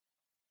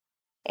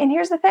 And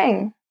here's the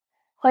thing,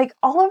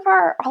 all of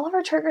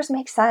our triggers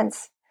make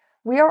sense.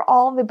 We are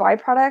all the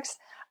byproducts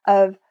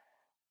of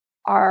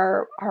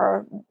our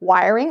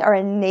wiring, our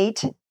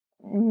innate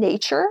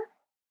nature,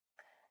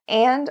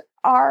 and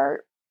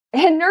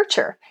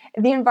nurture,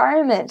 the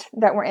environment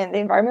that we're in, the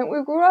environment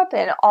we grew up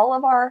in, all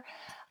of our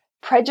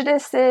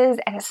prejudices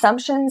and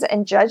assumptions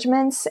and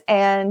judgments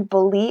and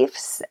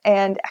beliefs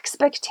and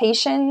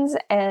expectations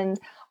and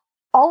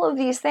all of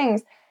these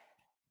things.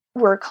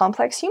 We're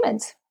complex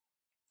humans.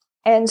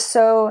 And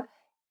so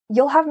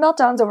you'll have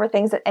meltdowns over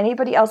things that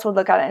anybody else would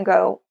look at it and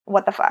go,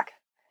 what the fuck?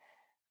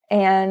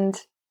 And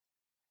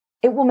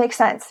it will make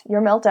sense.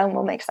 Your meltdown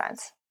will make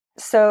sense.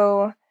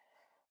 So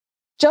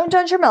don't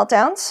judge your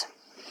meltdowns.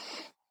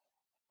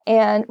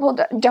 And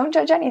don't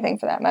judge anything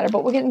for that matter,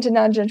 but we'll get into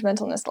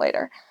non-judgmentalness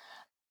later.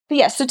 But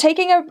yes, so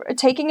taking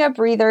a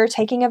breather,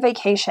 taking a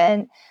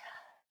vacation,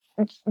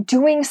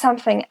 doing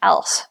something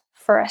else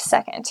for a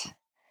second,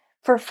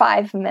 for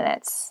 5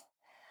 minutes,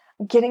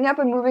 getting up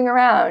and moving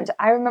around.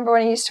 I remember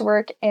when I used to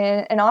work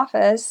in an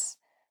office,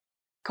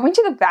 going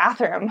to the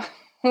bathroom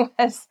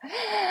was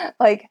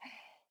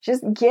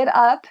just get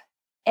up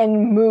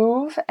and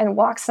move and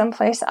walk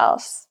someplace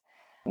else.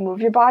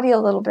 Move your body a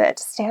little bit,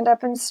 stand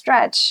up and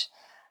stretch.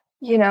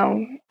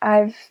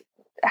 I've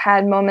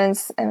had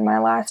moments in my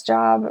last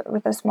job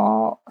with a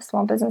small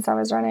business I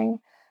was running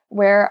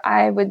where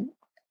I would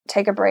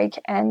take a break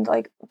and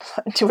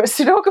do a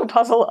Sudoku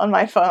puzzle on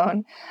my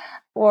phone,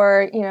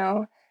 or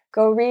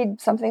go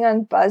read something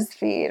on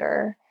BuzzFeed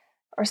or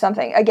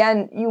something.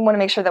 Again, you want to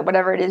make sure that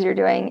whatever it is you're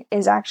doing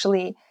is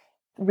actually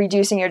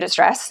reducing your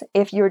distress.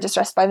 If you're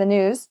distressed by the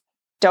news,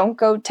 don't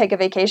go take a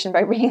vacation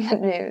by reading the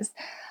news.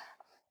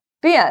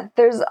 But yeah,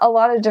 there's a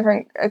lot of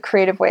different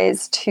creative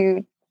ways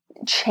to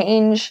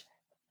change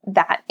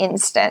that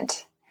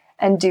instant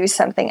and do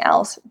something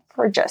else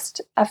for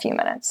just a few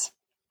minutes.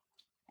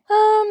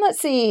 Let's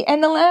see.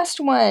 And the last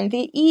one,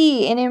 the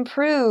E in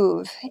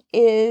improve,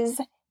 is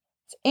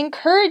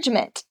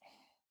encouragement.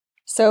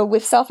 So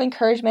with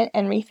self-encouragement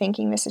and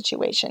rethinking the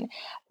situation.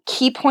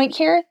 Key point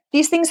here,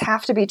 these things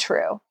have to be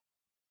true.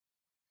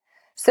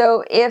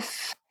 So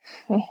if,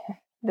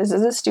 this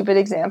is a stupid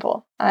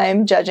example,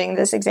 I'm judging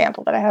this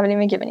example that I haven't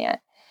even given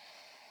yet.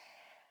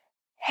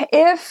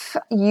 If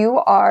you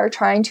are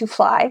trying to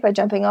fly by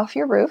jumping off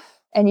your roof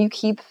and you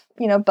keep,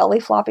 belly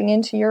flopping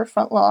into your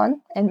front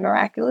lawn and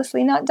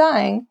miraculously not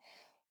dying,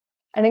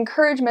 an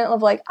encouragement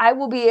of I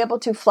will be able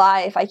to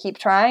fly if I keep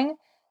trying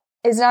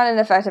is not an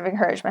effective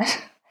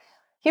encouragement.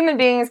 Human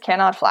beings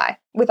cannot fly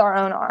with our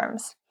own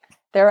arms.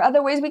 There are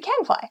other ways we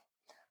can fly,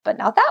 but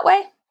not that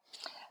way.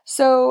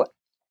 So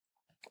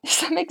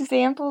some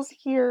examples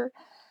here.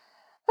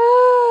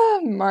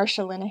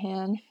 Marsha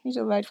Linehan, you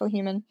delightful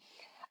human.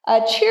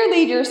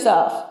 Cheerlead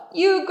yourself.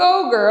 You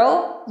go,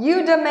 girl.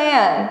 You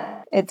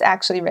demand. It's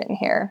actually written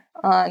here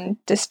on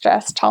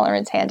Distress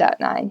Tolerance Handout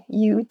 9.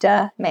 You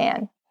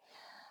demand.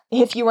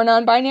 If you are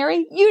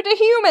non-binary, you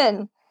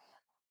human.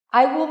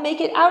 I will make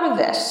it out of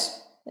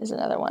this is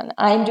another one.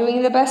 I'm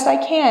doing the best I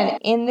can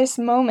in this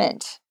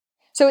moment.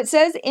 So it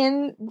says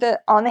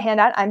on the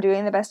handout, I'm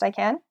doing the best I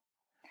can.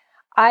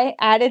 I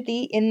added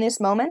the in this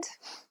moment.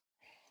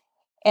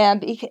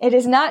 And it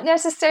is not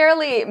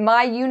necessarily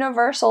my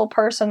universal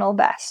personal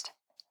best.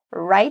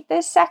 Right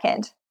this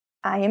second,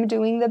 I am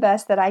doing the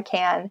best that I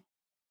can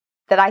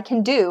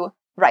do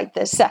right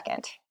this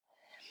second.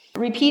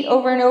 Repeat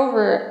over and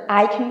over,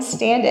 I can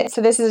stand it.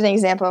 So this is an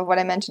example of what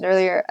I mentioned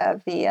earlier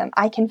of the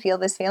I can feel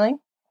this feeling.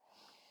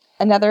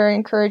 Another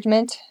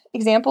encouragement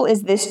example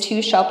is this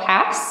too shall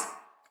pass.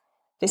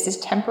 This is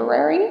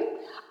temporary.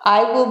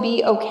 I will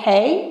be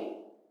okay.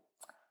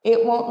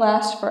 It won't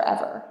last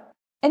forever.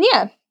 And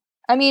yeah,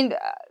 I mean,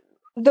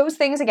 those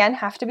things, again,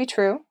 have to be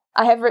true.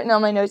 I have written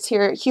on my notes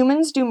here,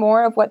 humans do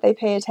more of what they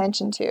pay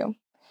attention to.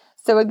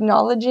 So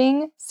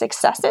acknowledging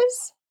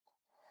successes,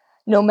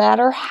 no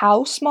matter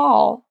how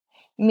small,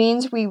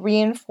 means we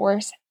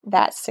reinforce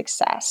that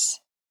success.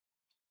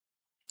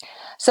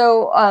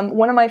 So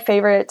one of my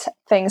favorite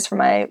things from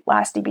my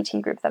last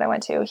DBT group that I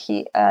went to,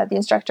 the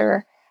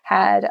instructor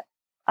had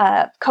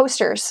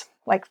coasters,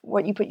 like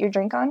what you put your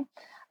drink on,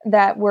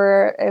 it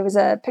was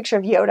a picture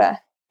of Yoda,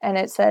 and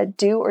it said,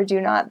 do or do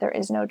not, there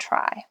is no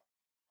try.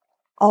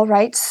 All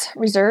rights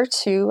reserved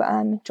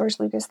to George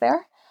Lucas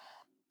there.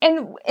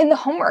 And in the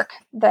homework,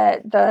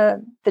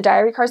 the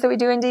diary cards that we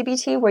do in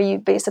DBT, where you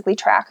basically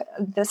track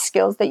the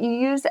skills that you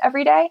use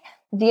every day,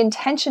 the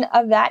intention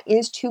of that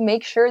is to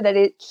make sure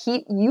that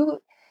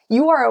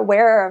you are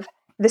aware of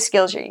the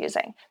skills you're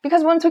using.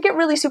 Because once we get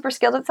really super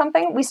skilled at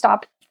something, we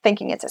stop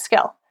thinking it's a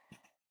skill.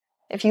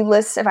 If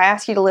I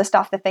ask you to list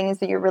off the things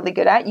that you're really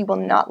good at, you will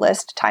not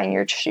list tying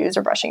your shoes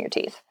or brushing your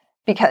teeth.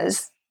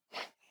 Because,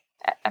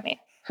 I mean,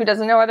 who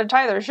doesn't know how to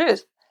tie their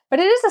shoes? But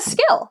it is a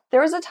skill.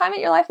 There was a time in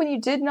your life when you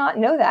did not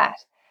know that.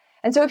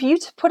 And so if you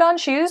put on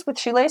shoes with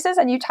shoelaces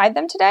and you tied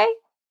them today,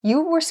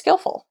 you were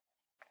skillful.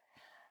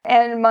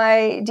 And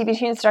my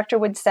DBT instructor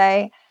would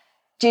say,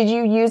 did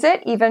you use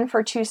that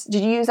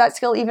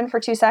skill even for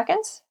 2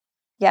 seconds?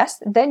 Yes.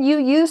 Then you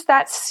use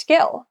that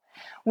skill.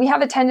 We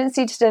have a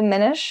tendency to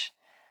diminish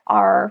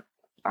our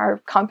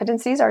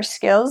competencies, our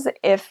skills,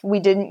 if we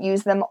didn't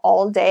use them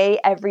all day,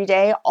 every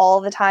day,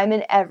 all the time,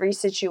 in every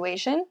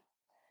situation.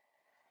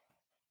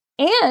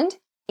 And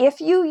if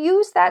you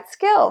use that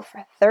skill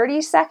for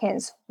 30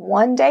 seconds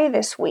one day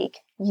this week,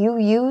 you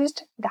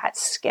used that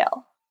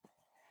skill.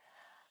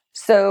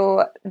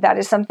 So that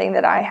is something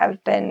that I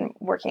have been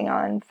working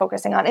on,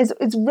 focusing on.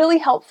 It's really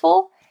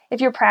helpful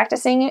if you're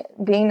practicing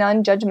being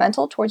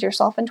non-judgmental towards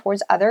yourself and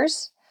towards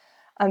others,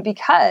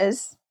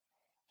 because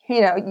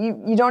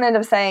you don't end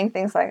up saying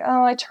things like,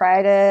 oh, I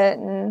tried it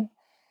and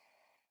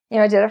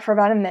I did it for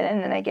about a minute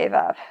and then I gave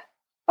up.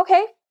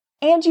 Okay,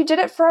 and you did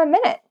it for a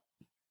minute.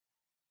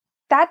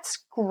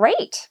 That's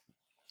great.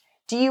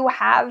 Do you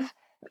have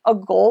a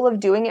goal of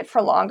doing it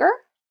for longer?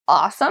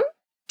 Awesome.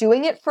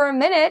 Doing it for a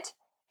minute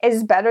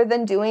is better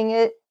than doing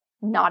it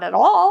not at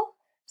all.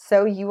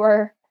 So you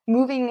are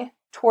moving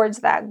towards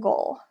that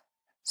goal.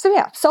 So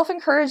yeah,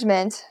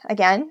 self-encouragement,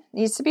 again,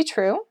 needs to be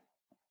true.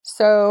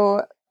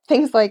 So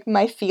things like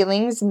my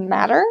feelings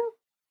matter.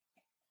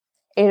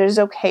 It is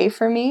okay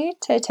for me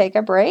to take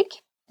a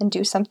break and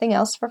do something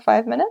else for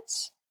 5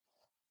 minutes.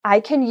 I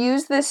can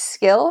use this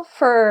skill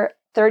for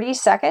 30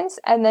 seconds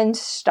and then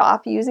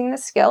stop using the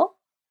skill.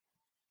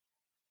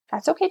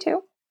 That's okay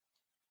too.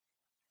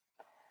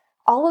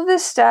 All of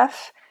this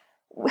stuff,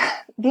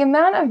 the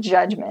amount of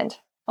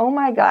judgment, oh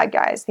my God,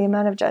 guys, the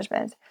amount of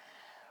judgment.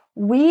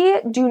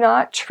 We do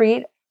not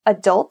treat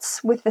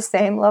adults with the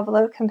same level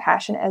of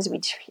compassion as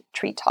we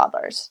treat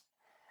toddlers.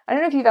 I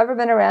don't know if you've ever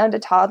been around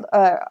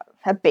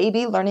a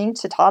baby learning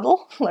to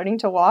toddle, learning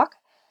to walk.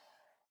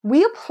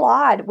 We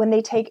applaud when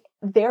they take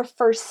their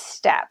first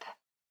step,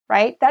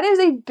 right? That is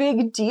a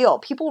big deal.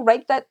 People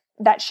write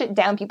that shit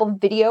down. People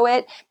video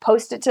it,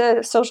 post it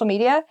to social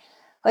media.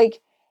 Like,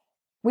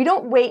 we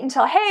don't wait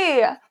until,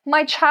 hey,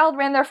 my child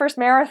ran their first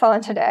marathon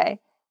today.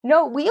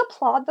 No, we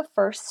applaud the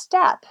first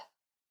step.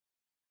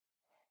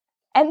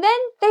 And then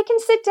they can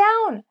sit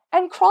down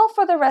and crawl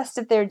for the rest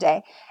of their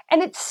day.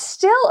 And it's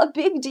still a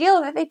big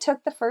deal that they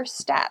took the first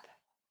step.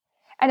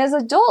 And as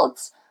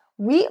adults,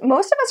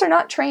 most of us are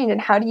not trained in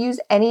how to use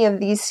any of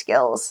these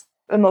skills: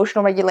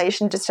 emotional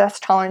regulation, distress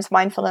tolerance,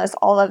 mindfulness,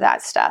 all of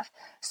that stuff.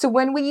 So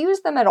when we use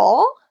them at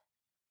all,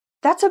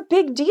 that's a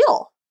big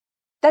deal.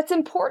 That's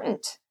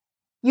important.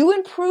 You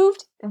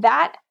improved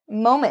that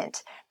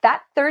moment.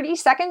 That 30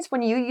 seconds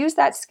when you used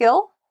that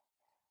skill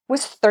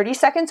was 30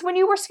 seconds when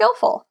you were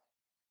skillful.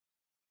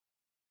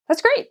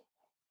 That's great.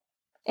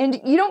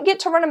 And you don't get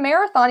to run a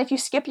marathon if you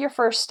skip your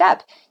first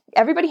step.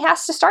 Everybody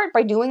has to start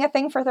by doing a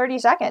thing for 30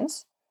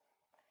 seconds.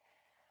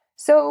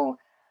 So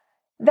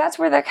that's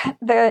where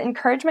the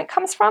encouragement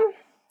comes from.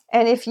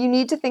 And if you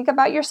need to think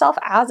about yourself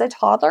as a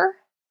toddler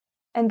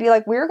and be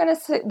like, we're going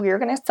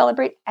to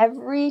celebrate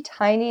every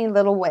tiny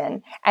little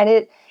win.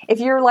 And if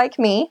you're like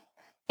me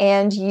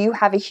and you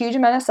have a huge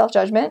amount of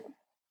self-judgment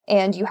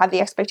and you have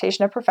the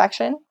expectation of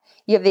perfection,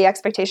 you have the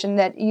expectation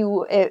that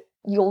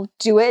you'll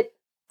do it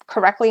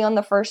correctly on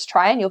the first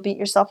try and you'll beat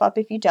yourself up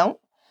if you don't.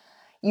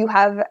 You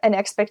have an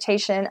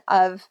expectation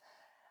of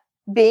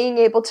being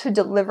able to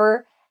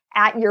deliver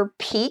at your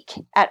peak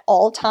at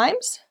all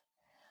times,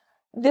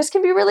 this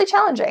can be really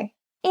challenging.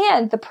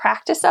 And the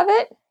practice of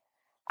it,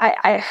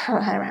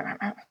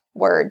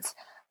 words.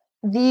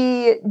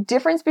 The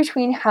difference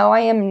between how I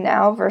am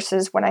now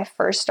versus when I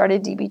first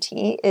started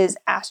DBT is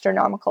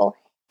astronomical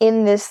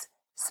in this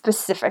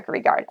specific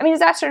regard. I mean,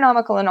 it's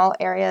astronomical in all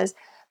areas,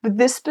 but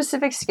this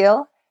specific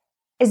skill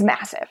is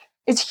massive.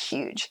 It's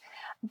huge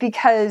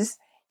because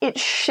it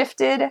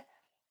shifted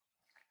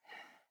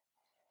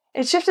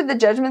the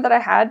judgment that I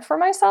had for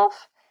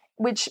myself,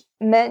 which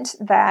meant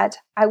that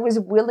I was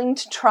willing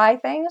to try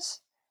things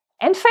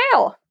and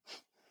fail.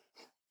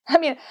 I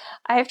mean,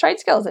 I have tried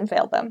skills and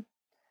failed them.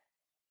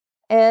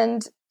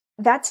 And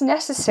that's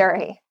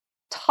necessary.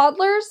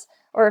 Toddlers,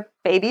 or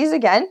babies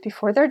again,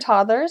 before they're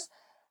toddlers,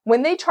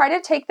 when they try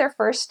to take their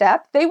first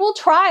step, they will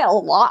try a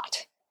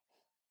lot.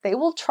 They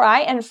will try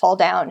and fall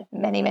down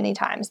many, many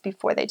times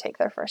before they take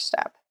their first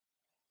step.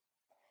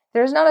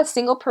 There's not a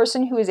single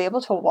person who is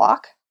able to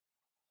walk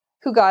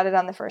who got it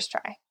on the first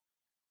try.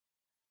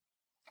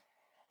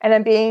 And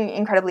I'm being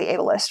incredibly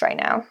ableist right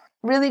now.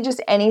 Really,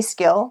 just any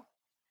skill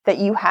that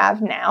you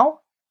have now,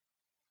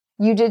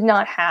 you did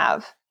not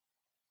have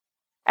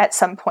at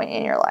some point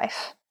in your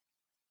life.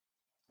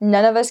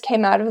 None of us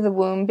came out of the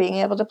womb being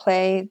able to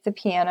play the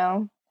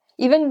piano.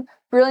 Even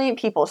brilliant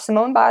people,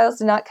 Simone Biles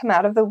did not come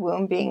out of the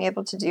womb being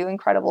able to do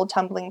incredible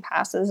tumbling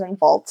passes and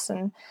vaults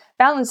and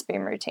balance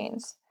beam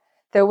routines.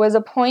 There was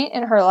a point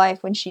in her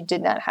life when she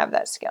did not have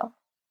that skill.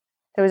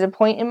 There was a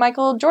point in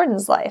Michael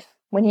Jordan's life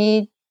when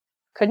he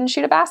couldn't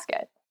shoot a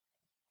basket.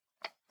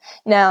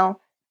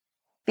 Now,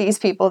 these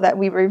people that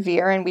we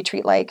revere and we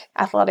treat like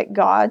athletic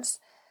gods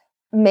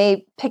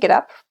may pick it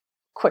up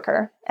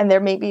quicker, and there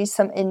may be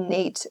some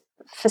innate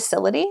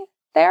facility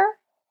there,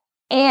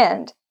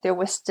 and there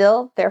was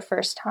still their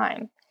first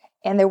time.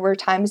 And there were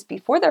times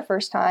before their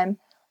first time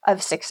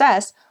of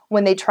success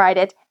when they tried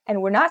it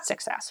and were not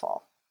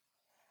successful.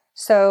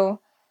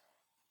 So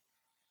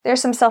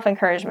there's some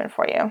self-encouragement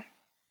for you.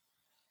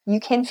 You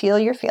can feel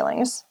your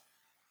feelings.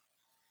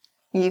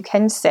 You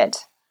can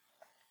sit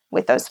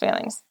with those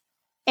feelings.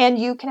 And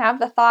you can have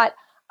the thought,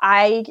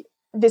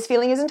 this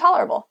feeling is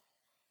intolerable.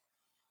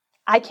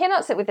 I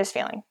cannot sit with this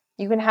feeling.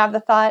 You can have the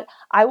thought,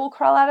 I will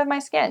crawl out of my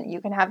skin.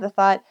 You can have the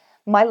thought,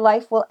 my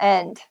life will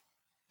end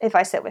if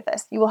I sit with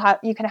this. You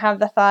can have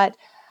the thought,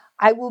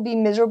 I will be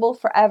miserable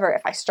forever.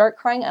 If I start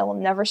crying, I will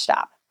never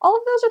stop. All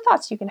of those are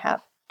thoughts you can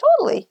have.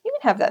 Totally. You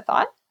can have that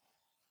thought.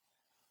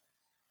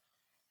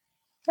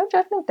 No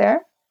judgment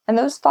there. And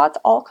those thoughts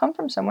all come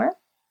from somewhere.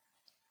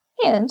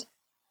 And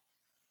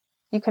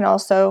you can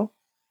also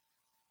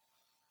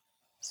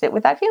sit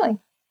with that feeling.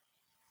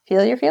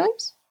 Feel your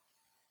feelings.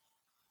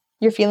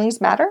 Your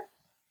feelings matter.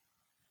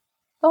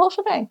 The whole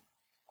shebang.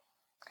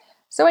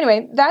 So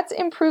anyway, that's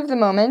Improve the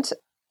Moment.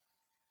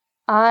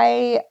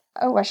 I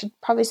should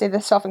probably say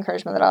the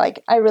self-encouragement that I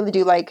like. I really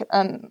do like,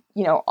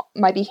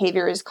 my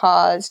behavior is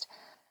caused.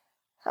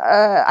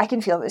 I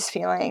can feel this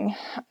feeling.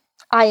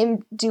 I am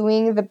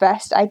doing the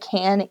best I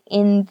can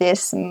in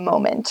this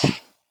moment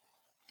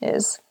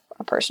is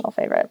a personal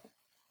favorite.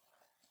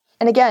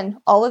 And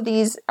again, all of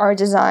these are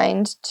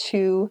designed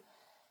to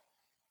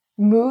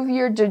move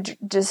your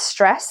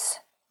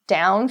distress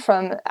down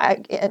from,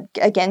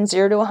 again,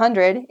 0 to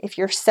 100. If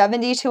you're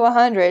 70 to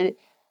 100,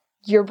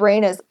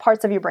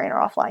 parts of your brain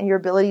are offline. Your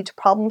ability to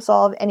problem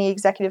solve, any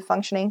executive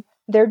functioning,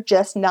 they're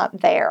just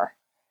not there.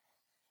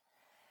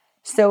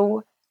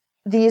 So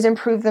these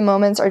Improve the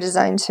Moments are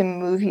designed to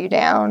move you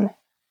down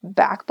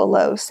back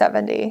below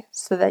 70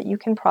 so that you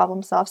can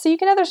problem solve. So you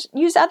can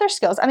use other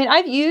skills. I mean,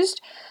 I've used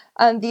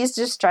these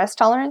distress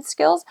tolerance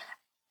skills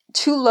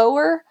to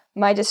lower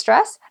my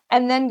distress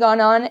and then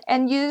gone on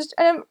and used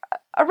a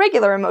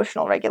regular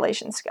emotional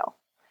regulation skill.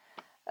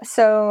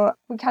 So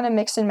we kind of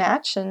mix and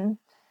match, and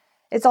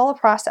it's all a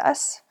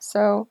process.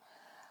 So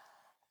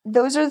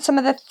those are some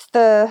of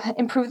the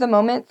Improve the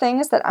Moment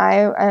things that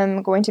I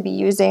am going to be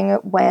using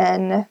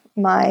when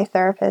my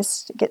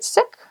therapist gets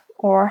sick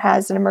or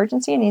has an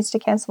emergency and needs to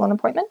cancel an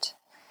appointment.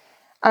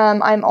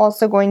 I'm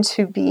also going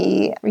to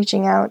be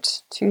reaching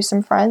out to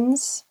some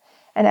friends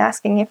and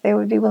asking if they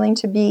would be willing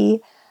to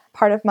be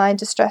part of my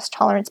distress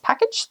tolerance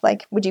package.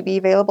 Like, would you be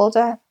available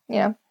to,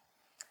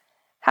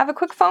 have a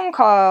quick phone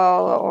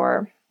call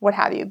or what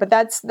have you? But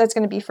that's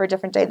going to be for a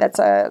different day. That's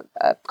a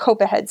cope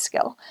ahead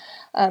skill,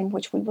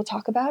 which we will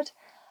talk about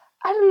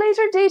at a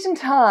later date and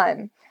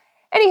time.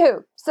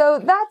 Anywho, so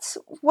that's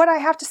what I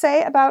have to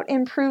say about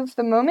Improve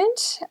the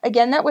Moment.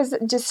 Again, that was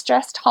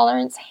Distress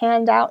Tolerance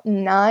Handout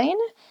 9,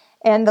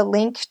 and the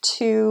link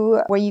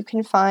to where you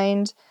can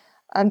find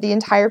the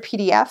entire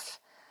PDF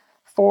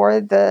for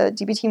the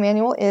DBT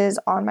manual is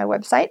on my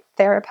website,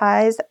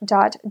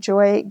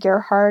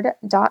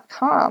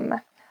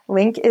 therapize.joygerhard.com.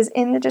 Link is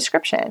in the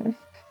description.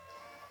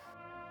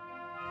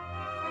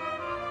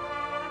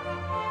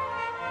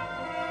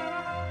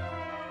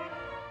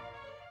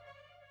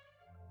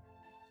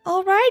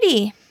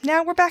 Alrighty,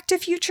 now we're back to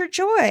Future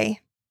Joy.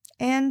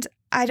 And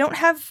I don't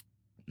have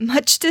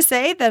much to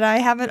say that I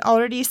haven't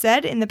already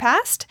said in the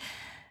past.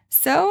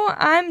 So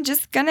I'm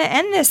just gonna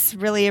end this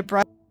really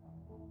abrupt.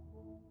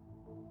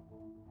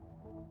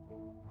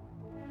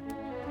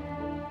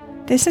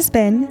 This has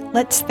been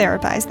Let's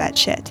Therapize That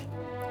Shit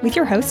with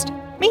your host,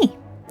 me,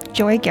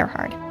 Joy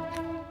Gerhard.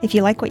 If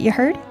you like what you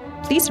heard,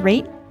 please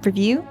rate,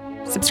 review,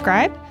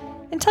 subscribe,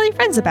 and tell your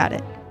friends about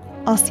it.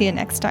 I'll see you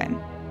next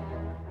time.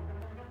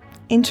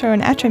 Intro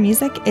and outro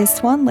music is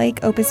Swan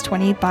Lake Opus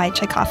 20 by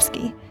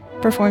Tchaikovsky,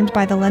 performed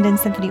by the London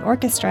Symphony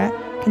Orchestra,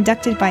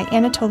 conducted by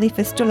Anatoly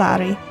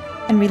Fistulari,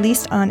 and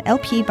released on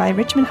LP by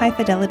Richmond High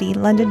Fidelity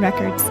London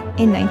Records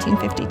in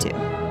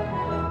 1952.